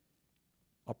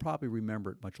 I'll probably remember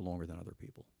it much longer than other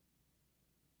people.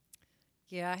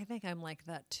 Yeah, I think I'm like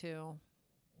that too.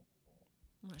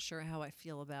 I'm not sure how I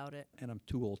feel about it. And I'm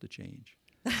too old to change.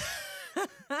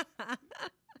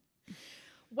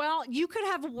 Well, you could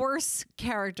have worse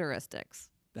characteristics.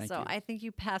 Thank so you. I think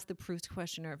you passed the Proust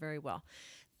questionnaire very well.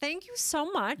 Thank you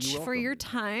so much You're for welcome. your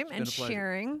time It's and been a pleasure.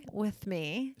 sharing with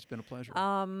me. It's been a pleasure.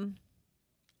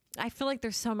 I feel like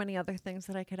there's so many other things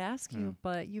that I could ask Yeah. you,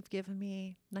 but you've given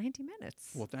me 90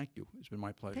 minutes. Well, thank you. It's been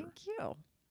my pleasure. Thank you.